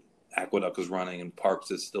 When Aqueduct is running and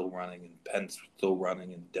Parks is still running and Penn's still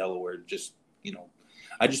running and Delaware, just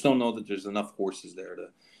I just don't know that there's enough horses there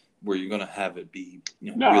where you're going to have it be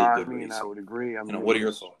real good racing. I would agree. What are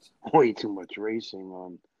your thoughts? Way too much racing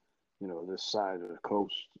on this side of the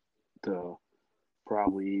coast to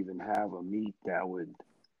probably even have a meet that would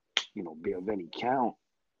be of any count.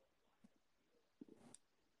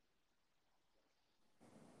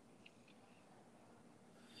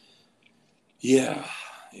 Yeah.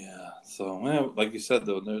 So, like you said,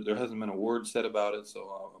 though, there hasn't been a word said about it,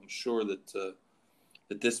 so I'm sure that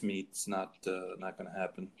this meet's not going to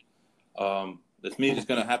happen. This meet is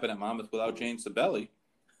going to happen at Monmouth without Jane Sabelli.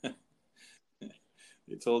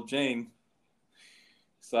 They told Jane,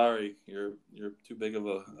 "Sorry, you're too big of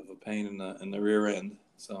a pain in the rear end."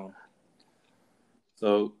 So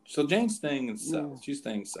Jane's staying in South. She's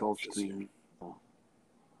staying South this year.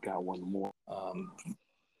 Got one more.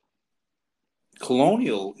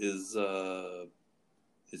 Colonial is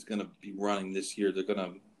going to be running this year. They're going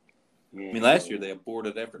to. I mean, last year they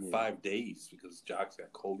aborted after 5 days because jocks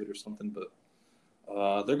got COVID or something. But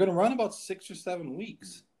they're going to run about 6 or 7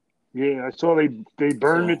 weeks. Yeah, I saw they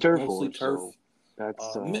burned the turf horse. Turf. So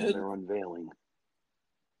that's their unveiling.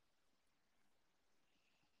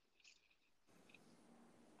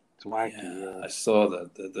 It's wacky. Yeah, I saw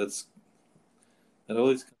that. That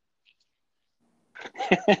always.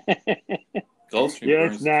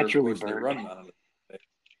 Gulfstream it's naturally burned. They run on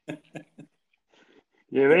it.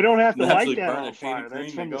 Yeah, they don't have to light that on fire.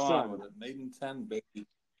 That's from the sun. With it. Made in 10, baby.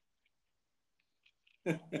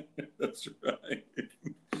 That's right.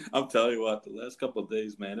 I'm telling you what, the last couple of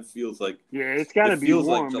days, man, it feels like it's got to be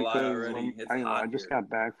warm like July because already. I just got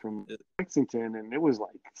back from Lexington and it was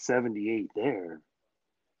like 78 there.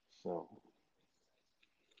 So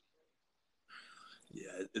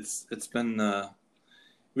yeah, it's been.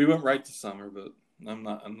 We went right to summer, but I'm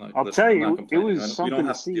not. I'll tell you, it was something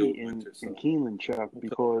to see in Keeneland, Chuck,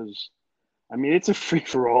 because I mean it's a free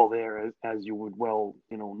for all there, as you would well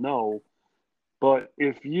know. But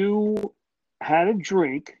if you had a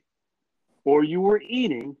drink, or you were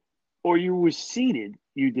eating, or you were seated,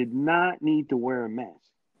 you did not need to wear a mask.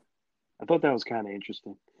 I thought that was kind of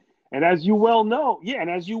interesting. And as you well know,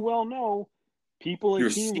 people in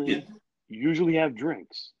Keeneland, usually have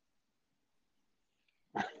drinks.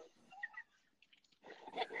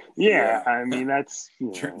 Yeah, Yeah, I mean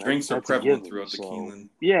drinks are that's a prevalent given. throughout the So Keeneland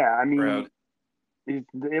yeah, I mean crowd.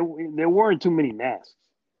 there weren't too many masks.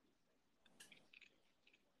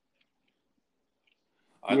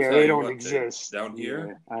 I'll Yeah, tell they you don't what, exist. down Yeah,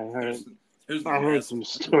 here, heard. there's I heard masks some everywhere.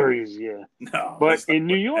 stories. Yeah, No, but it's not in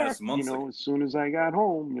New like York, masks months ago. as soon as I got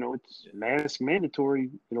home, it's Yeah. mask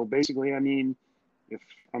mandatory. Basically, I mean, if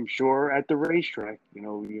I'm sure at the racetrack,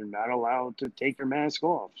 you're not allowed to take your mask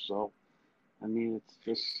off. So, I mean, it's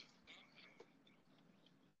just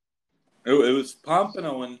It was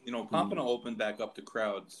Pompano, and mm, Pompano opened back up to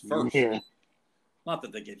crowds first. yeah, Not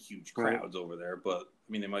that they get huge right. crowds over there, but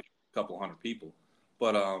I mean they might get a couple hundred people.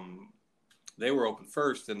 But they were open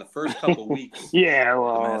first. In the first couple weeks, Yeah, the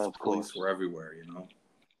well, masked of police course. were everywhere,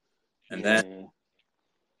 and Yeah,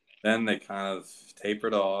 then they kind of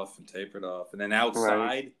tapered off and tapered off, and then right.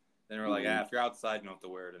 outside, then they were like, Mm. if you're outside, you don't have to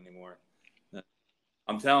wear it anymore.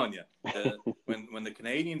 I'm telling you, when the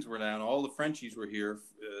Canadians were down, all the Frenchies were here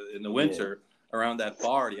in the Yeah. winter around that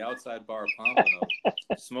bar, the outside bar of Pompano,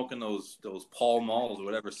 smoking those Pall Malls or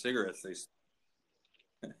whatever cigarettes they.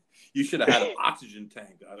 You should have had an oxygen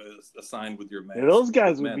tank assigned with your Yeah, mask those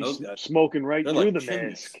because guys would man, be those guys, smoking right they're through like the mask.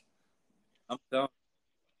 chimneys. I'm telling.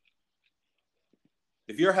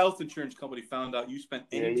 If your health insurance company found out you spent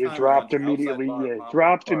Yeah, any you time around dropped the outside immediately. bar at Yeah, Pompano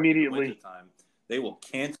dropped Park in the immediately. wintertime, they will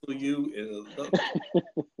cancel you.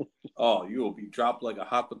 Oh, you will be dropped like a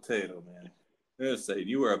hot potato, man. They're gonna say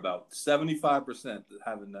you were about 75%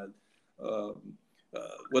 having that. Uh,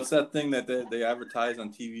 what's that thing that they advertise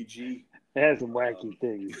on TVG? It has some wacky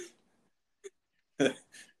things.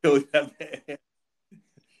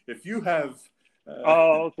 If you have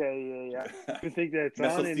Oh, okay, yeah. I think that's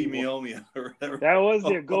on anymore. mesothelioma or whatever. That was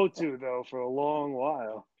their go-to though for a long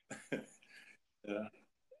while. Yeah.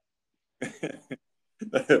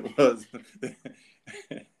 It was.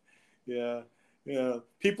 Yeah. Yeah.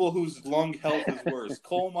 People whose lung health is worse.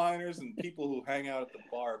 Coal miners and people who hang out at the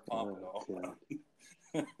bar at Pompano. Okay.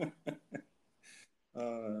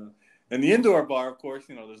 And the indoor bar, of course,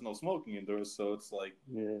 there's no smoking indoors, so it's like,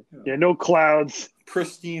 Yeah, no clouds.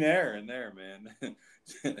 pristine air in there, man.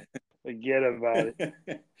 Forget about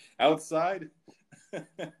it. Outside.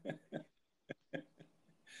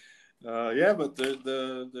 Yeah, but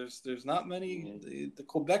there's not many. The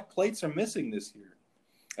Quebec plates are missing this year,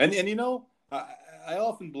 and I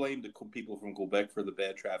often blame the people from Quebec for the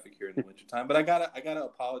bad traffic here in the wintertime, but I gotta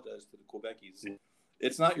apologize to the Quebekies.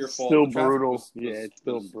 It's not your It's fault. still The traffic brutal. was Yeah, it's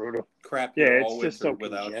still was brutal. crap Yeah, here it's all just winter so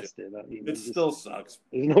without you. congested. I mean, It still sucks.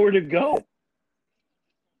 there's nowhere to go.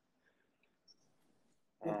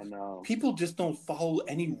 I know. People just don't follow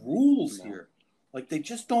any rules No. here. Like they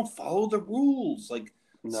just don't follow the rules. Like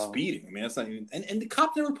No. speeding. I mean, that's not even. And the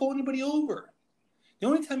cops never pull anybody over. The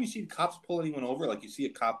only time you see the cops pull anyone over, like you see a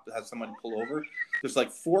cop have somebody pull over, there's like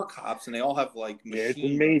 4 cops and they all have like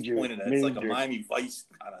machine guns pointed at. It's like a Miami Vice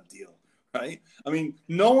kind of deal, right? I mean,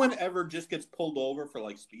 no one ever just gets pulled over for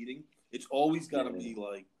like speeding. It's always got to be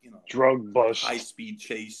like drug bust, high speed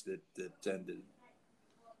chase that ended.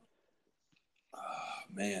 Oh,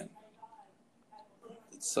 man,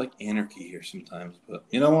 it's like anarchy here sometimes, but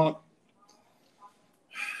you know what?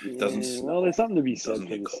 It doesn't snow. Well, there's something to be It said doesn't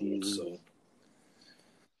for get the cold, season. so.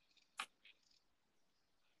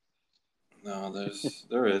 No,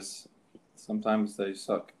 there is. Sometimes they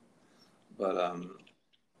suck, but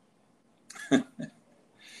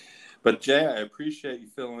but Jay, I appreciate you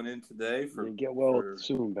filling in today for get well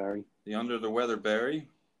soon, Barry. The under the weather Barry,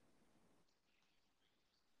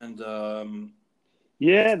 and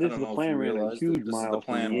yeah, I this is don't the know if plan. you Ran a realize that huge this is the mile from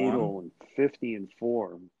plan the 8 one. and 50 and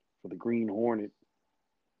 4 for the Green Hornet.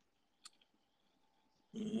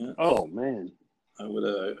 Yes. Oh man, I would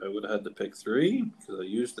have had to pick 3 because I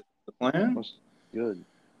used the plan. that's good,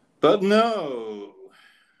 but no.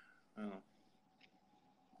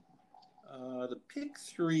 The pick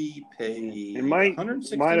 3 paid and might I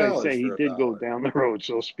say he for did $1. go down the road,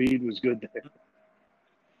 so speed was good there.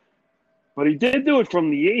 But he did do it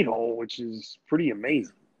from the 8 hole, which is pretty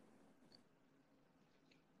amazing.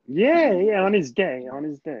 Yeah, on his day. He's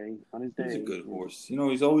a good horse.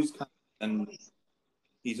 He's always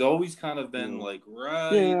kind of been like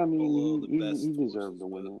right I below mean, the he best deserved horses. to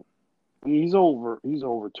win it. I mean, he's over 2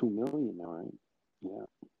 million now, right? Yeah,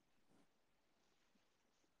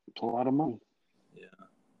 it's a lot of money. Yeah.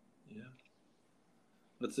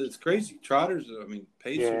 It's crazy. Trotters, I mean,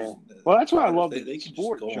 pacers. Yeah. Well, that's why I trotters, love they the can just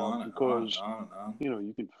sport, go Chuck, on and on because and on and on.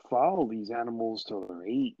 you can follow these animals till they're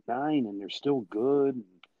 8, 9, and they're still good.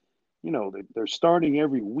 They're starting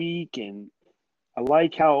every week, and I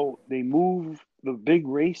like how they move the big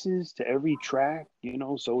races to every track,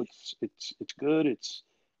 so it's good. It's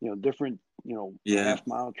different, a Yeah.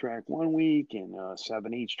 half-mile track one week and a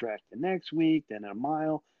 7/8 track the next week, then a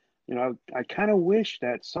mile. I kind of wish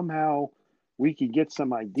that somehow we could get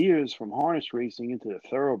some ideas from harness racing into the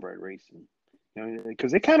thoroughbred racing,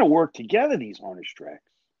 because they kind of work together, these harness tracks.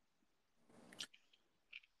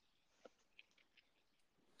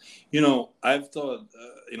 I've thought,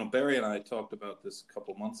 Barry and I talked about this a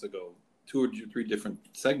couple months ago, 2 or 3 different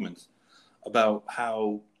segments about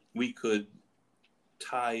how we could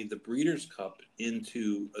tie the Breeders' Cup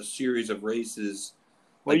into a series of races,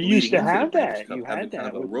 Well, like you used leading to into the have Breeders' that. Cup, You having had kind that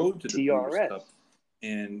of a with road to the Breeders' Cup, TRS.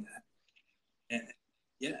 and and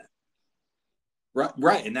yeah, right,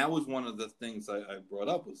 right, and that was one of the things I brought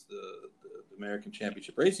up was the American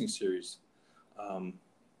Championship Racing Series. Um,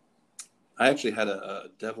 I actually had a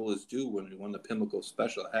Devil is Due when we won the Pimlico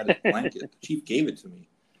Special. I had his blanket. The chief gave it to me,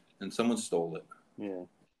 and someone stole it. Yeah.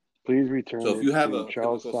 Please return So if it you have to a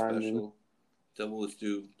Charles Pimlico Simon. Special Devil is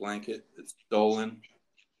Due blanket, it's stolen.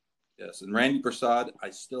 Yes, and Randy Prasad, I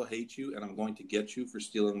still hate you, and I'm going to get you for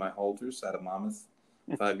stealing my halters out of Monmouth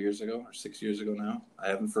 5 years ago or 6 years ago now. I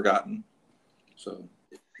haven't forgotten. So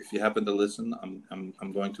if you happen to listen, I'm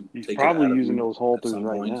going to He's take it probably out of using you those at halters some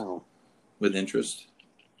right point now. with interest.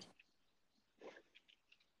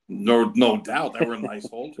 No doubt they were nice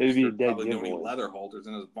It'd halters. be a They're dead probably the only giveaway. leather halters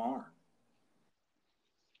in his barn.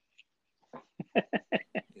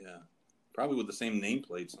 Yeah, probably with the same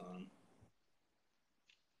nameplates on.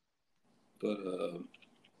 But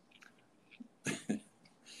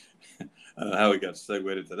I don't know how we got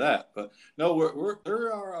segued into that. But no,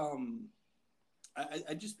 there are.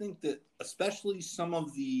 I just think that especially some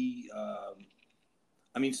of the.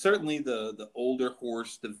 I mean, certainly the older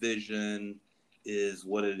horse division is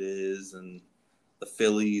what it is, and the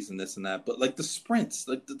fillies and this and that. But like the sprints,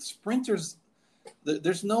 like the sprinters,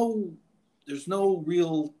 there's no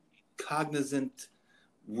real cognizant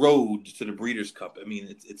road to the Breeders' Cup. I mean,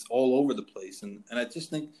 it's all over the place, and I just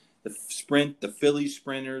think the filly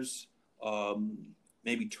sprinters, um,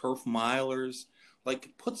 maybe turf milers,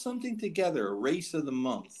 like put something together, a race of the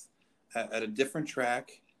month at a different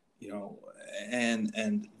track, you know,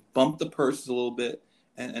 and bump the purses a little bit,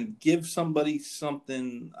 and give somebody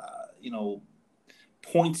something,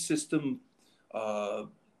 point system. Uh,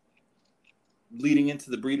 Leading into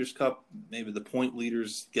the Breeders' Cup, maybe the point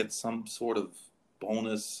leaders get some sort of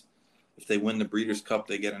bonus. If they win the Breeders' Cup,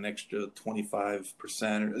 they get an extra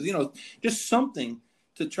 25%, or just something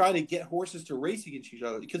to try to get horses to race against each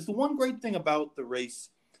other. Because the one great thing about the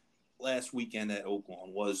race last weekend at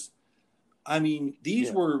Oaklawn was, I mean, these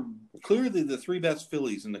Yeah, were clearly the 3 best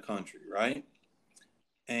fillies in the country, right?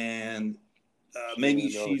 And maybe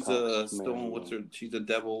Shenandoah she's Cox, a stone. What's man. her? She's a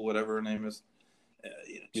devil, whatever her name is.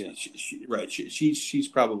 Yeah. Right. She's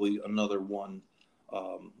probably another one,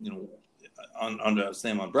 under the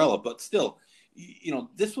same umbrella. But still,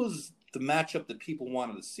 this was the matchup that people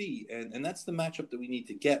wanted to see, and that's the matchup that we need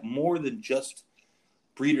to get more than just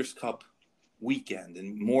Breeders' Cup weekend,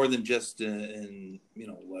 and more than just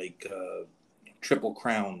Triple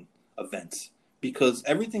Crown events, because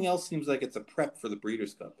everything else seems like it's a prep for the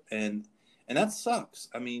Breeders' Cup, and that sucks.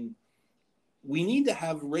 I mean, we need to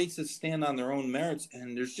have races stand on their own merits,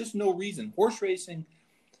 and there's just no reason. Horse racing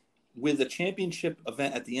with a championship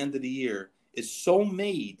event at the end of the year is so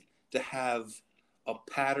made to have a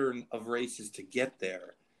pattern of races to get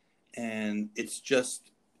there, and it's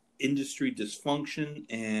just industry dysfunction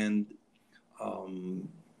and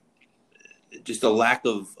just a lack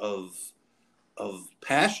of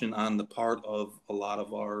passion on the part of a lot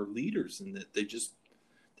of our leaders, and that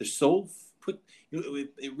they're so quick.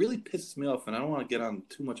 It really pisses me off, and I don't want to get on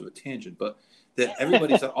too much of a tangent, but that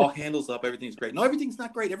everybody's all handles up, everything's great. No, everything's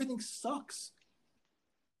not great. Everything sucks.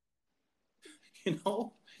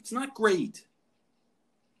 It's not great.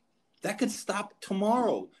 That could stop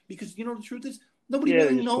tomorrow, because the truth is nobody Yeah, they're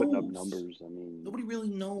really just putting up knows. numbers. I mean, Nobody really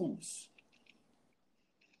knows.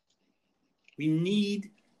 We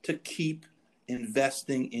need to keep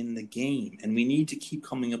investing in the game, and we need to keep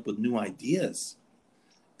coming up with new ideas.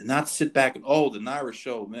 And not sit back and, the Naira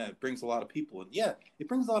show, man, it brings a lot of people in. Yeah, it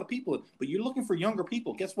brings a lot of people in, but you're looking for younger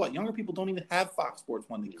people. Guess what? Younger people don't even have Fox Sports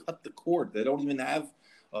 1. They cut the cord. They don't even have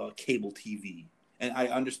cable TV. And I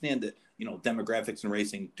understand that, demographics in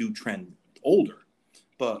racing do trend older.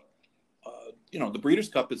 But, the Breeders'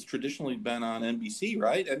 Cup has traditionally been on NBC,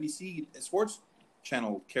 right? NBC Sports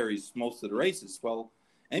Channel carries most of the races. Well,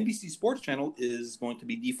 NBC Sports Channel is going to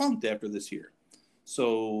be defunct after this year.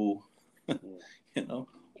 So,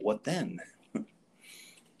 what then?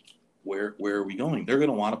 Where are we going? They're going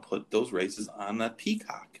to want to put those races on that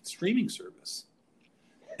Peacock streaming service.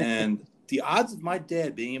 And the odds of my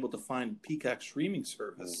dad being able to find Peacock streaming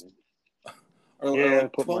service are Yeah, I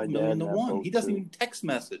like put my 12 dad million in to that 1. boat He doesn't too. even text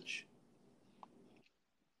message.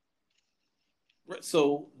 Right.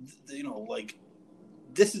 So, like,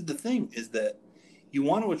 this is the thing, is that you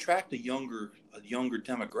want to attract a younger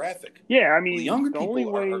demographic. Yeah, I Well, the mean, younger the only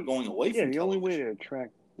people are way, going away yeah, from the only way television. to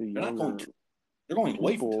attract the They're not going younger to, they're going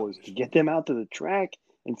away from people is to television. get them out to the track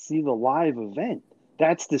and see the live event.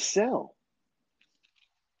 That's the sell.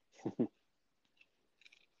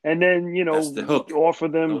 And then, That's the hook. offer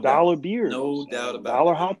them No doubt. dollar No beers doubt and about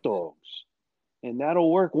dollar that. hot dogs, and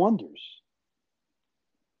that'll work wonders.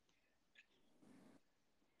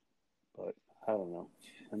 But I don't know.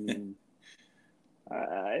 I mean,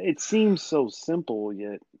 it seems so simple,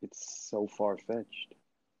 yet it's so far fetched.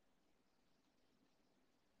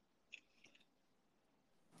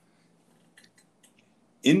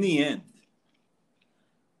 In the end,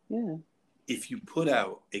 Yeah. if you put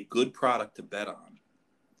out a good product to bet on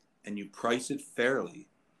and you price it fairly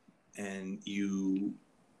and you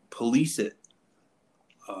police it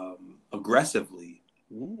aggressively,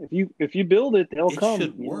 Yeah. If you build it, they'll it come.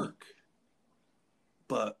 should Yeah. work.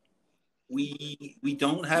 But we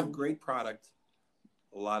don't have great product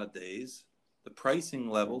a lot of days. The pricing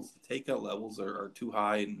Right. levels, the takeout levels are too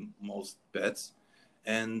high in most bets,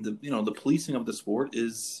 and the policing of the sport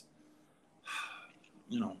is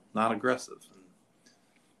not aggressive.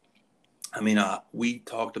 I mean, we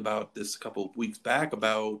talked about this a couple of weeks back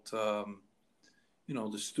about the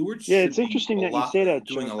stewards Yeah, should it's be interesting that you say that,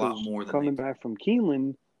 doing Chuck, a lot because more than they coming do. back from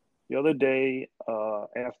Keeneland the other day,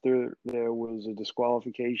 after there was a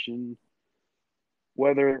disqualification,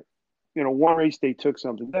 whether, one race they took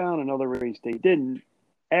something down, another race they didn't.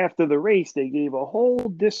 After the race, they gave a whole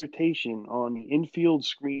dissertation on the infield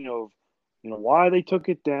screen of, why they took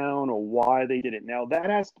it down or why they did it. Now, that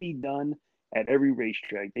has to be done at every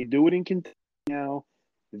racetrack. They do it in Kentucky now,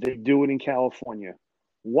 they do it in California.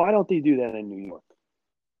 Why don't they do that in New York?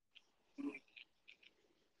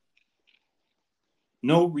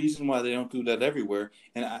 No reason why they don't do that everywhere.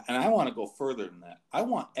 And I want to go further than that. I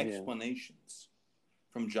want Yeah. explanations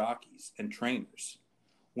from jockeys and trainers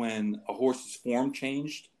when a horse's form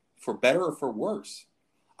changed for better or for worse.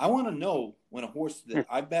 I want to know when a horse that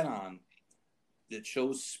I bet on that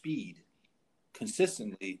shows speed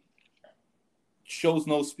consistently shows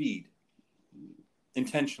no speed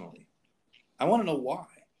intentionally. I want to know why.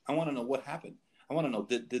 I want to know what happened. I want to know,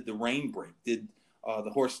 did the rain break? Did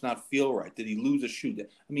the horse not feel right? Did he lose a shoe?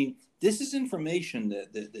 I mean, this is information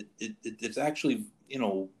that's actually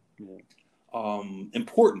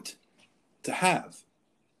important to have.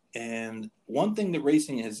 And one thing that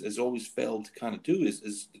racing has always failed to kind of do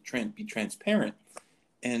is to be transparent.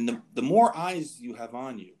 And the more eyes you have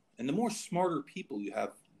on you, and the more smarter people you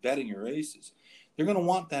have betting your races, they're going to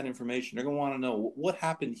want that information. They're going to want to know what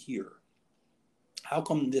happened here. How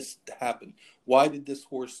come this happened? Why did this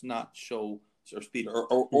horse not show speed,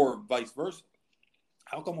 or vice versa?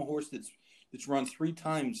 How come a horse that's run 3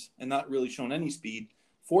 times and not really shown any speed,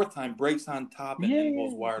 fourth time breaks on top Yeah, and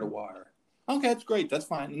goes yeah. wire to wire? Okay, that's great. That's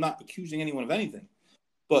fine. I'm not accusing anyone of anything.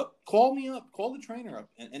 But call me up, call the trainer up.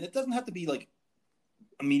 And it doesn't have to be like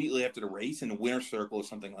immediately after the race in a winner's circle or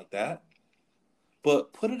something like that.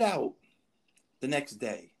 But put it out the next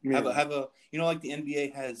day. Yeah. Have a like the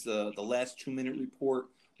NBA has the last 2 minute report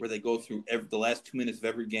where they go through the last 2 minutes of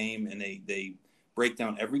every game and they break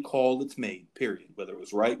down every call that's made. Period. Whether it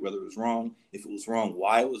was right, whether it was wrong. If it was wrong,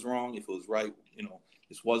 why it was wrong. If it was right,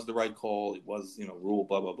 this was the right call. It was rule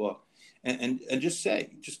blah blah blah, and just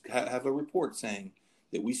have a report saying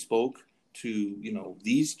that we spoke to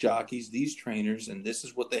these jockeys, these trainers, and this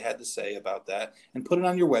is what they had to say about that, and put it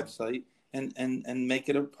on your website and make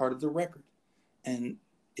it a part of the record. And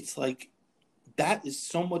it's like that is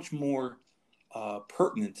so much more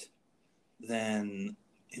pertinent than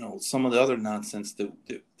some of the other nonsense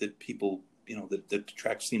that people that the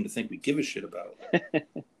tracks seem to think we give a shit about.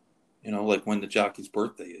 Like when the jockey's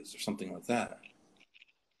birthday is or something like that.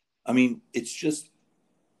 I mean, it's just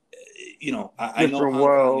I know Different Hong Kong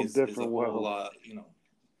world, is a different whole world.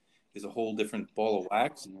 is a whole different ball of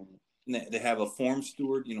wax. And they have a form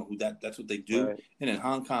steward, that's what they do. Right. And in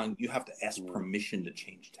Hong Kong, you have to ask Yeah. permission to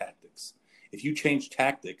change tactics. If you change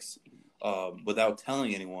tactics without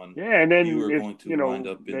telling anyone, Yeah, and you then are if going to wind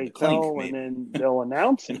up in they the clink, tell, and maybe. then they'll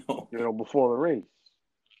announce you it, know? before the race.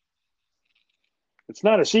 It's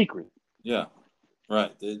not a secret. Yeah,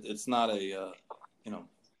 right. It's not you know,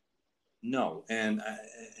 no, and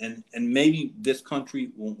maybe this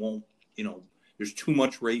country won't. There's too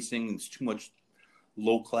much racing. There's too much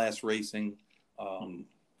low class racing,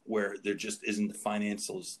 where there just isn't the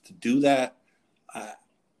financials to do that.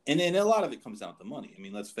 And a lot of it comes down to money. I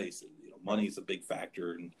mean, let's face it. Money is a big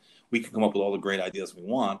factor, and we can come up with all the great ideas we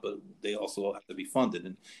want, but they also have to be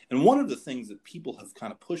funded. And one of the things that people have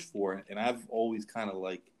kind of pushed for, and I've always kind of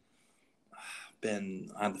like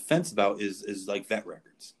been on the fence about, is like vet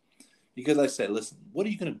records, because I said, listen, what are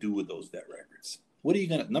you going to do with those vet records? What are you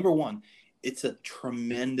going to? Number one, it's a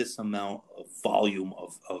tremendous amount of volume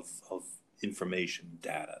of information,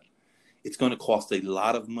 data. It's going to cost a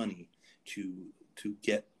lot of money to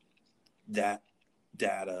get that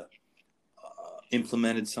data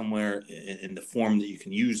implemented somewhere in the form that you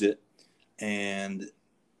can use it. And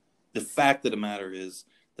the fact of the matter is,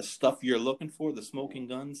 the stuff you're looking for, the smoking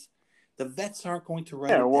guns, the vets aren't going to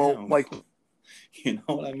write it well, down. like, you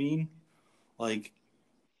know what I mean? Like,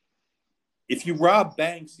 if you rob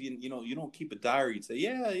banks, you don't keep a diary. You'd say,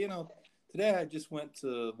 yeah, today I just went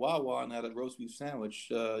to Wawa and had a roast beef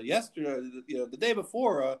sandwich. Yesterday, the day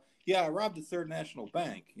before, I robbed the Third National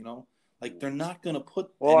Bank. Like, they're not going to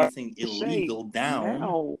put anything illegal down.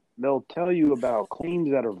 Now they'll tell you about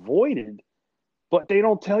claims that are voided, but they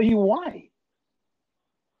don't tell you why.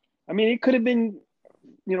 I mean, it could have been,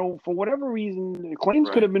 for whatever reason, the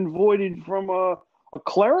claims could have been voided from a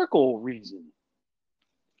clerical reason.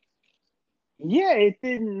 Yeah, it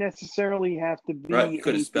didn't necessarily have to be. Right,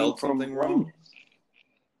 could have spelled something wrong.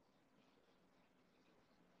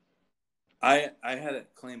 I had a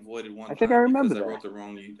claim voided one time. I think I remember because I wrote the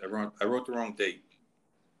wrong. I wrote the wrong date.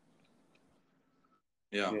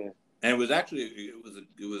 Yeah. And it was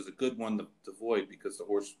a good one to void, because the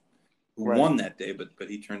horse who won that day, but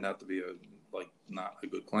he turned out to be not a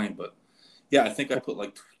good claim. But yeah, I think I put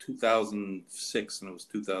like 2006 and it was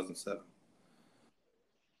 2007.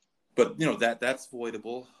 But that's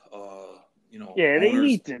voidable. Yeah, they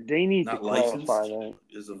need to clarify that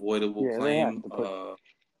is a voidable claim.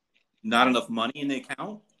 Not enough money in the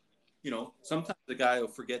account. Sometimes the guy will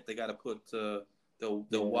forget they got to put they'll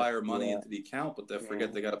wire money into the account, but they'll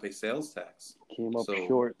forget they got to pay sales tax. Came up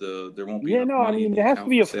short. There won't be enough money in the account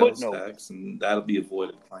for sales tax, and that'll be a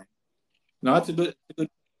voided claim. No, that's a good.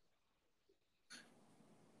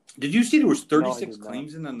 Did you see there was 36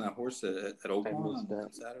 claims in on that horse at Oakland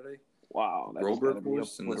on Saturday? Wow, that's Roberg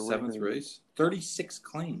horse in the 7th race. 36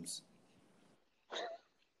 claims.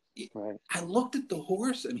 Right. I looked at the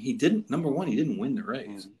horse, and he didn't win the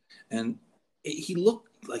race, and he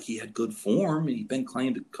looked like he had good form, and he'd been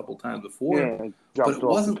claimed a couple times before, but it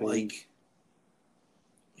wasn't like,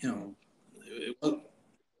 it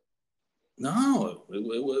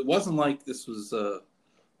wasn't like this was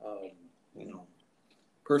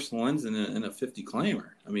personal ends in a 50 claimer.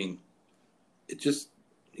 I mean, he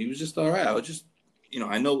was just all right. I was just,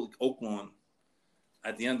 I know Oaklawn,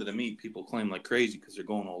 at the end of the meet, people claim like crazy because they're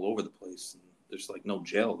going all over the place, and there's like no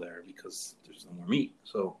jail there because there's no more meat.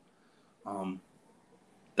 So,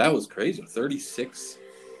 that was crazy. 36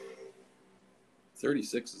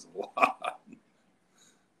 is a lot.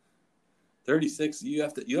 36. You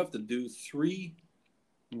have to do 3.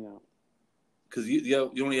 Yeah. Because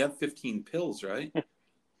you only have 15 pills, right?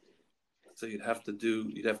 So you'd have to do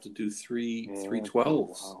 3 12s,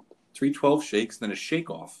 wow. 3 12 shakes, then a shake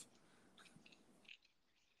off.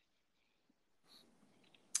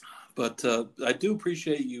 But I do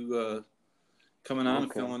appreciate you coming on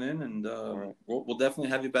and filling in, and we'll definitely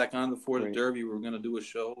have you back on before the Derby. We're going to do a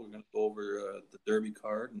show. We're going to go over the Derby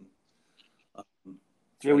card, and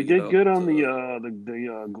we did good on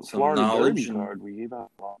the Florida Derby card. We gave out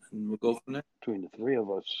a lot, and we'll go from there between the three of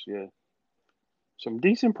us. Yeah, some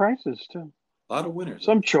decent prices too. A lot of winners.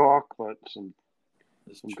 Some chalk, but some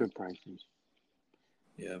good prices.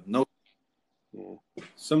 Yeah, no. Yeah.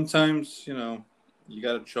 Sometimes you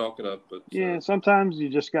got to chalk it up, but sometimes you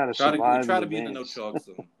just got to survive. Try to be in the no chalk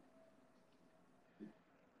zone.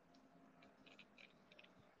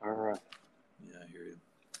 All right. Yeah, I hear you.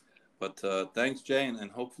 But thanks, Jay,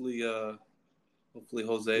 and hopefully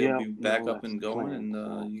Jose will be back up and going,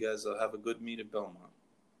 and you guys will have a good meet at Belmont.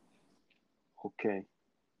 Okay.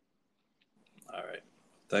 All right.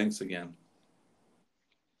 Thanks again.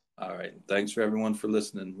 All right. Thanks for everyone for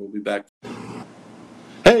listening. We'll be back.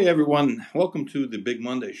 Hey, everyone. Welcome to the Big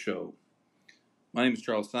Monday Show. My name is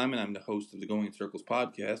Charles Simon. I'm the host of the Going in Circles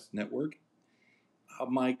podcast network.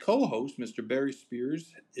 My co-host, Mr. Barry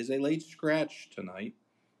Spears, is a late scratch tonight.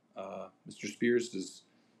 Mr. Spears is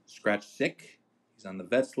scratch sick. He's on the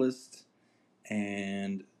vets list,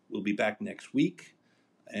 and we'll be back next week.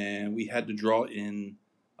 And we had to draw in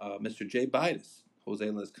Mr. Jay Beides, Jose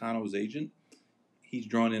Lezcano's agent. He's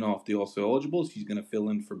drawn in off the also eligibles. He's going to fill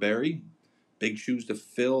in for Barry. Big shoes to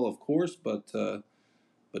fill, of course, but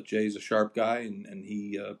Jay's a sharp guy, and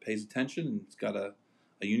he pays attention, and he's got a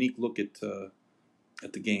unique look at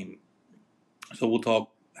at the game. So we'll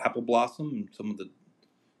talk Apple Blossom and some of the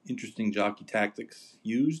interesting jockey tactics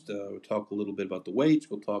used. We'll talk a little bit about the weights.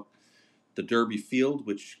 We'll talk the Derby field,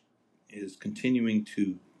 which is continuing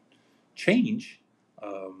to change.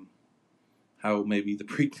 How maybe the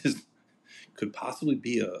Preakness could possibly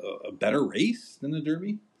be a better race than the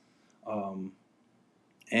Derby.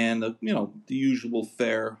 And the usual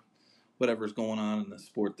fare, whatever's going on in the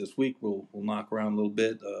sport this week, we'll knock around a little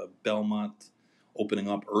bit. Belmont opening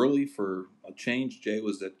up early for a change. Jay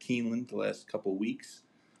was at Keeneland the last couple of weeks,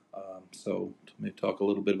 so maybe talk a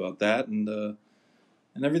little bit about that and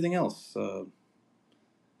everything else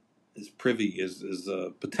is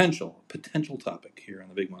a potential topic here on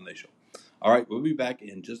the Big Monday Show. All right, we'll be back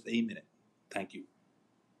in just a minute. Thank you.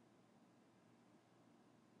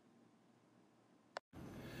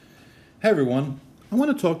 Hey everyone, I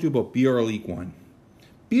want to talk to you about BRL Equine.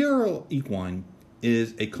 BRL Equine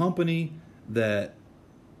is a company that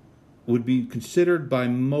would be considered by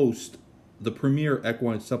most the premier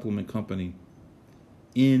equine supplement company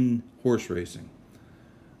in horse racing.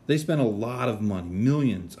 They spend a lot of money,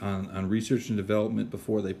 millions, on research and development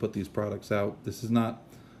before they put these products out. This is not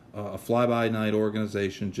a fly-by-night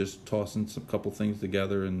organization just tossing some couple things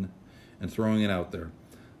together and throwing it out there.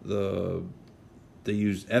 They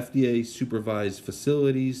use FDA-supervised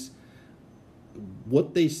facilities.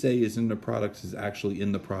 What they say is in the products is actually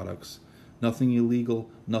in the products. Nothing illegal,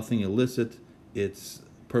 nothing illicit. It's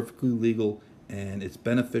perfectly legal, and it's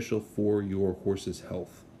beneficial for your horse's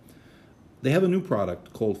health. They have a new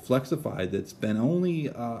product called Flexify that's been only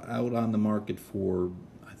out on the market for,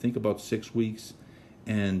 I think, about 6 weeks,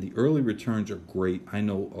 and the early returns are great. I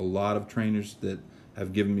know a lot of trainers that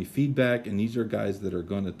have given me feedback, and these are guys that are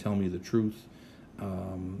going to tell me the truth.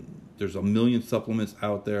 There's a million supplements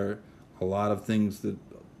out there, a lot of things that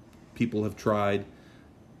people have tried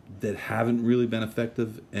that haven't really been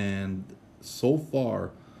effective, and so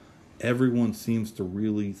far everyone seems to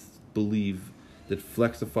really believe that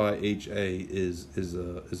Flexify HA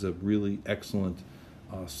is a really excellent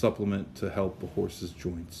supplement to help a horse's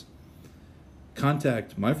joints.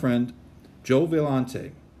 Contact my friend Joe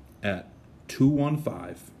Vellante at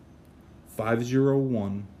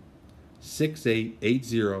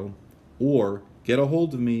 215-501-6880 or get a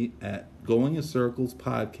hold of me at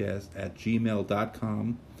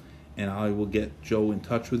goingacirclespodcast@gmail.com, and I will get Joe in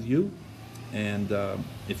touch with you. And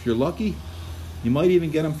if you're lucky, you might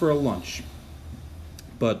even get him for a lunch.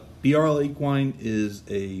 But BRL Equine is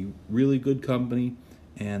a really good company,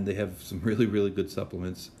 and they have some really, really good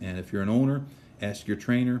supplements. And if you're an owner, ask your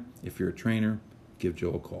trainer. If you're a trainer, give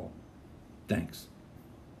Joe a call. Thanks.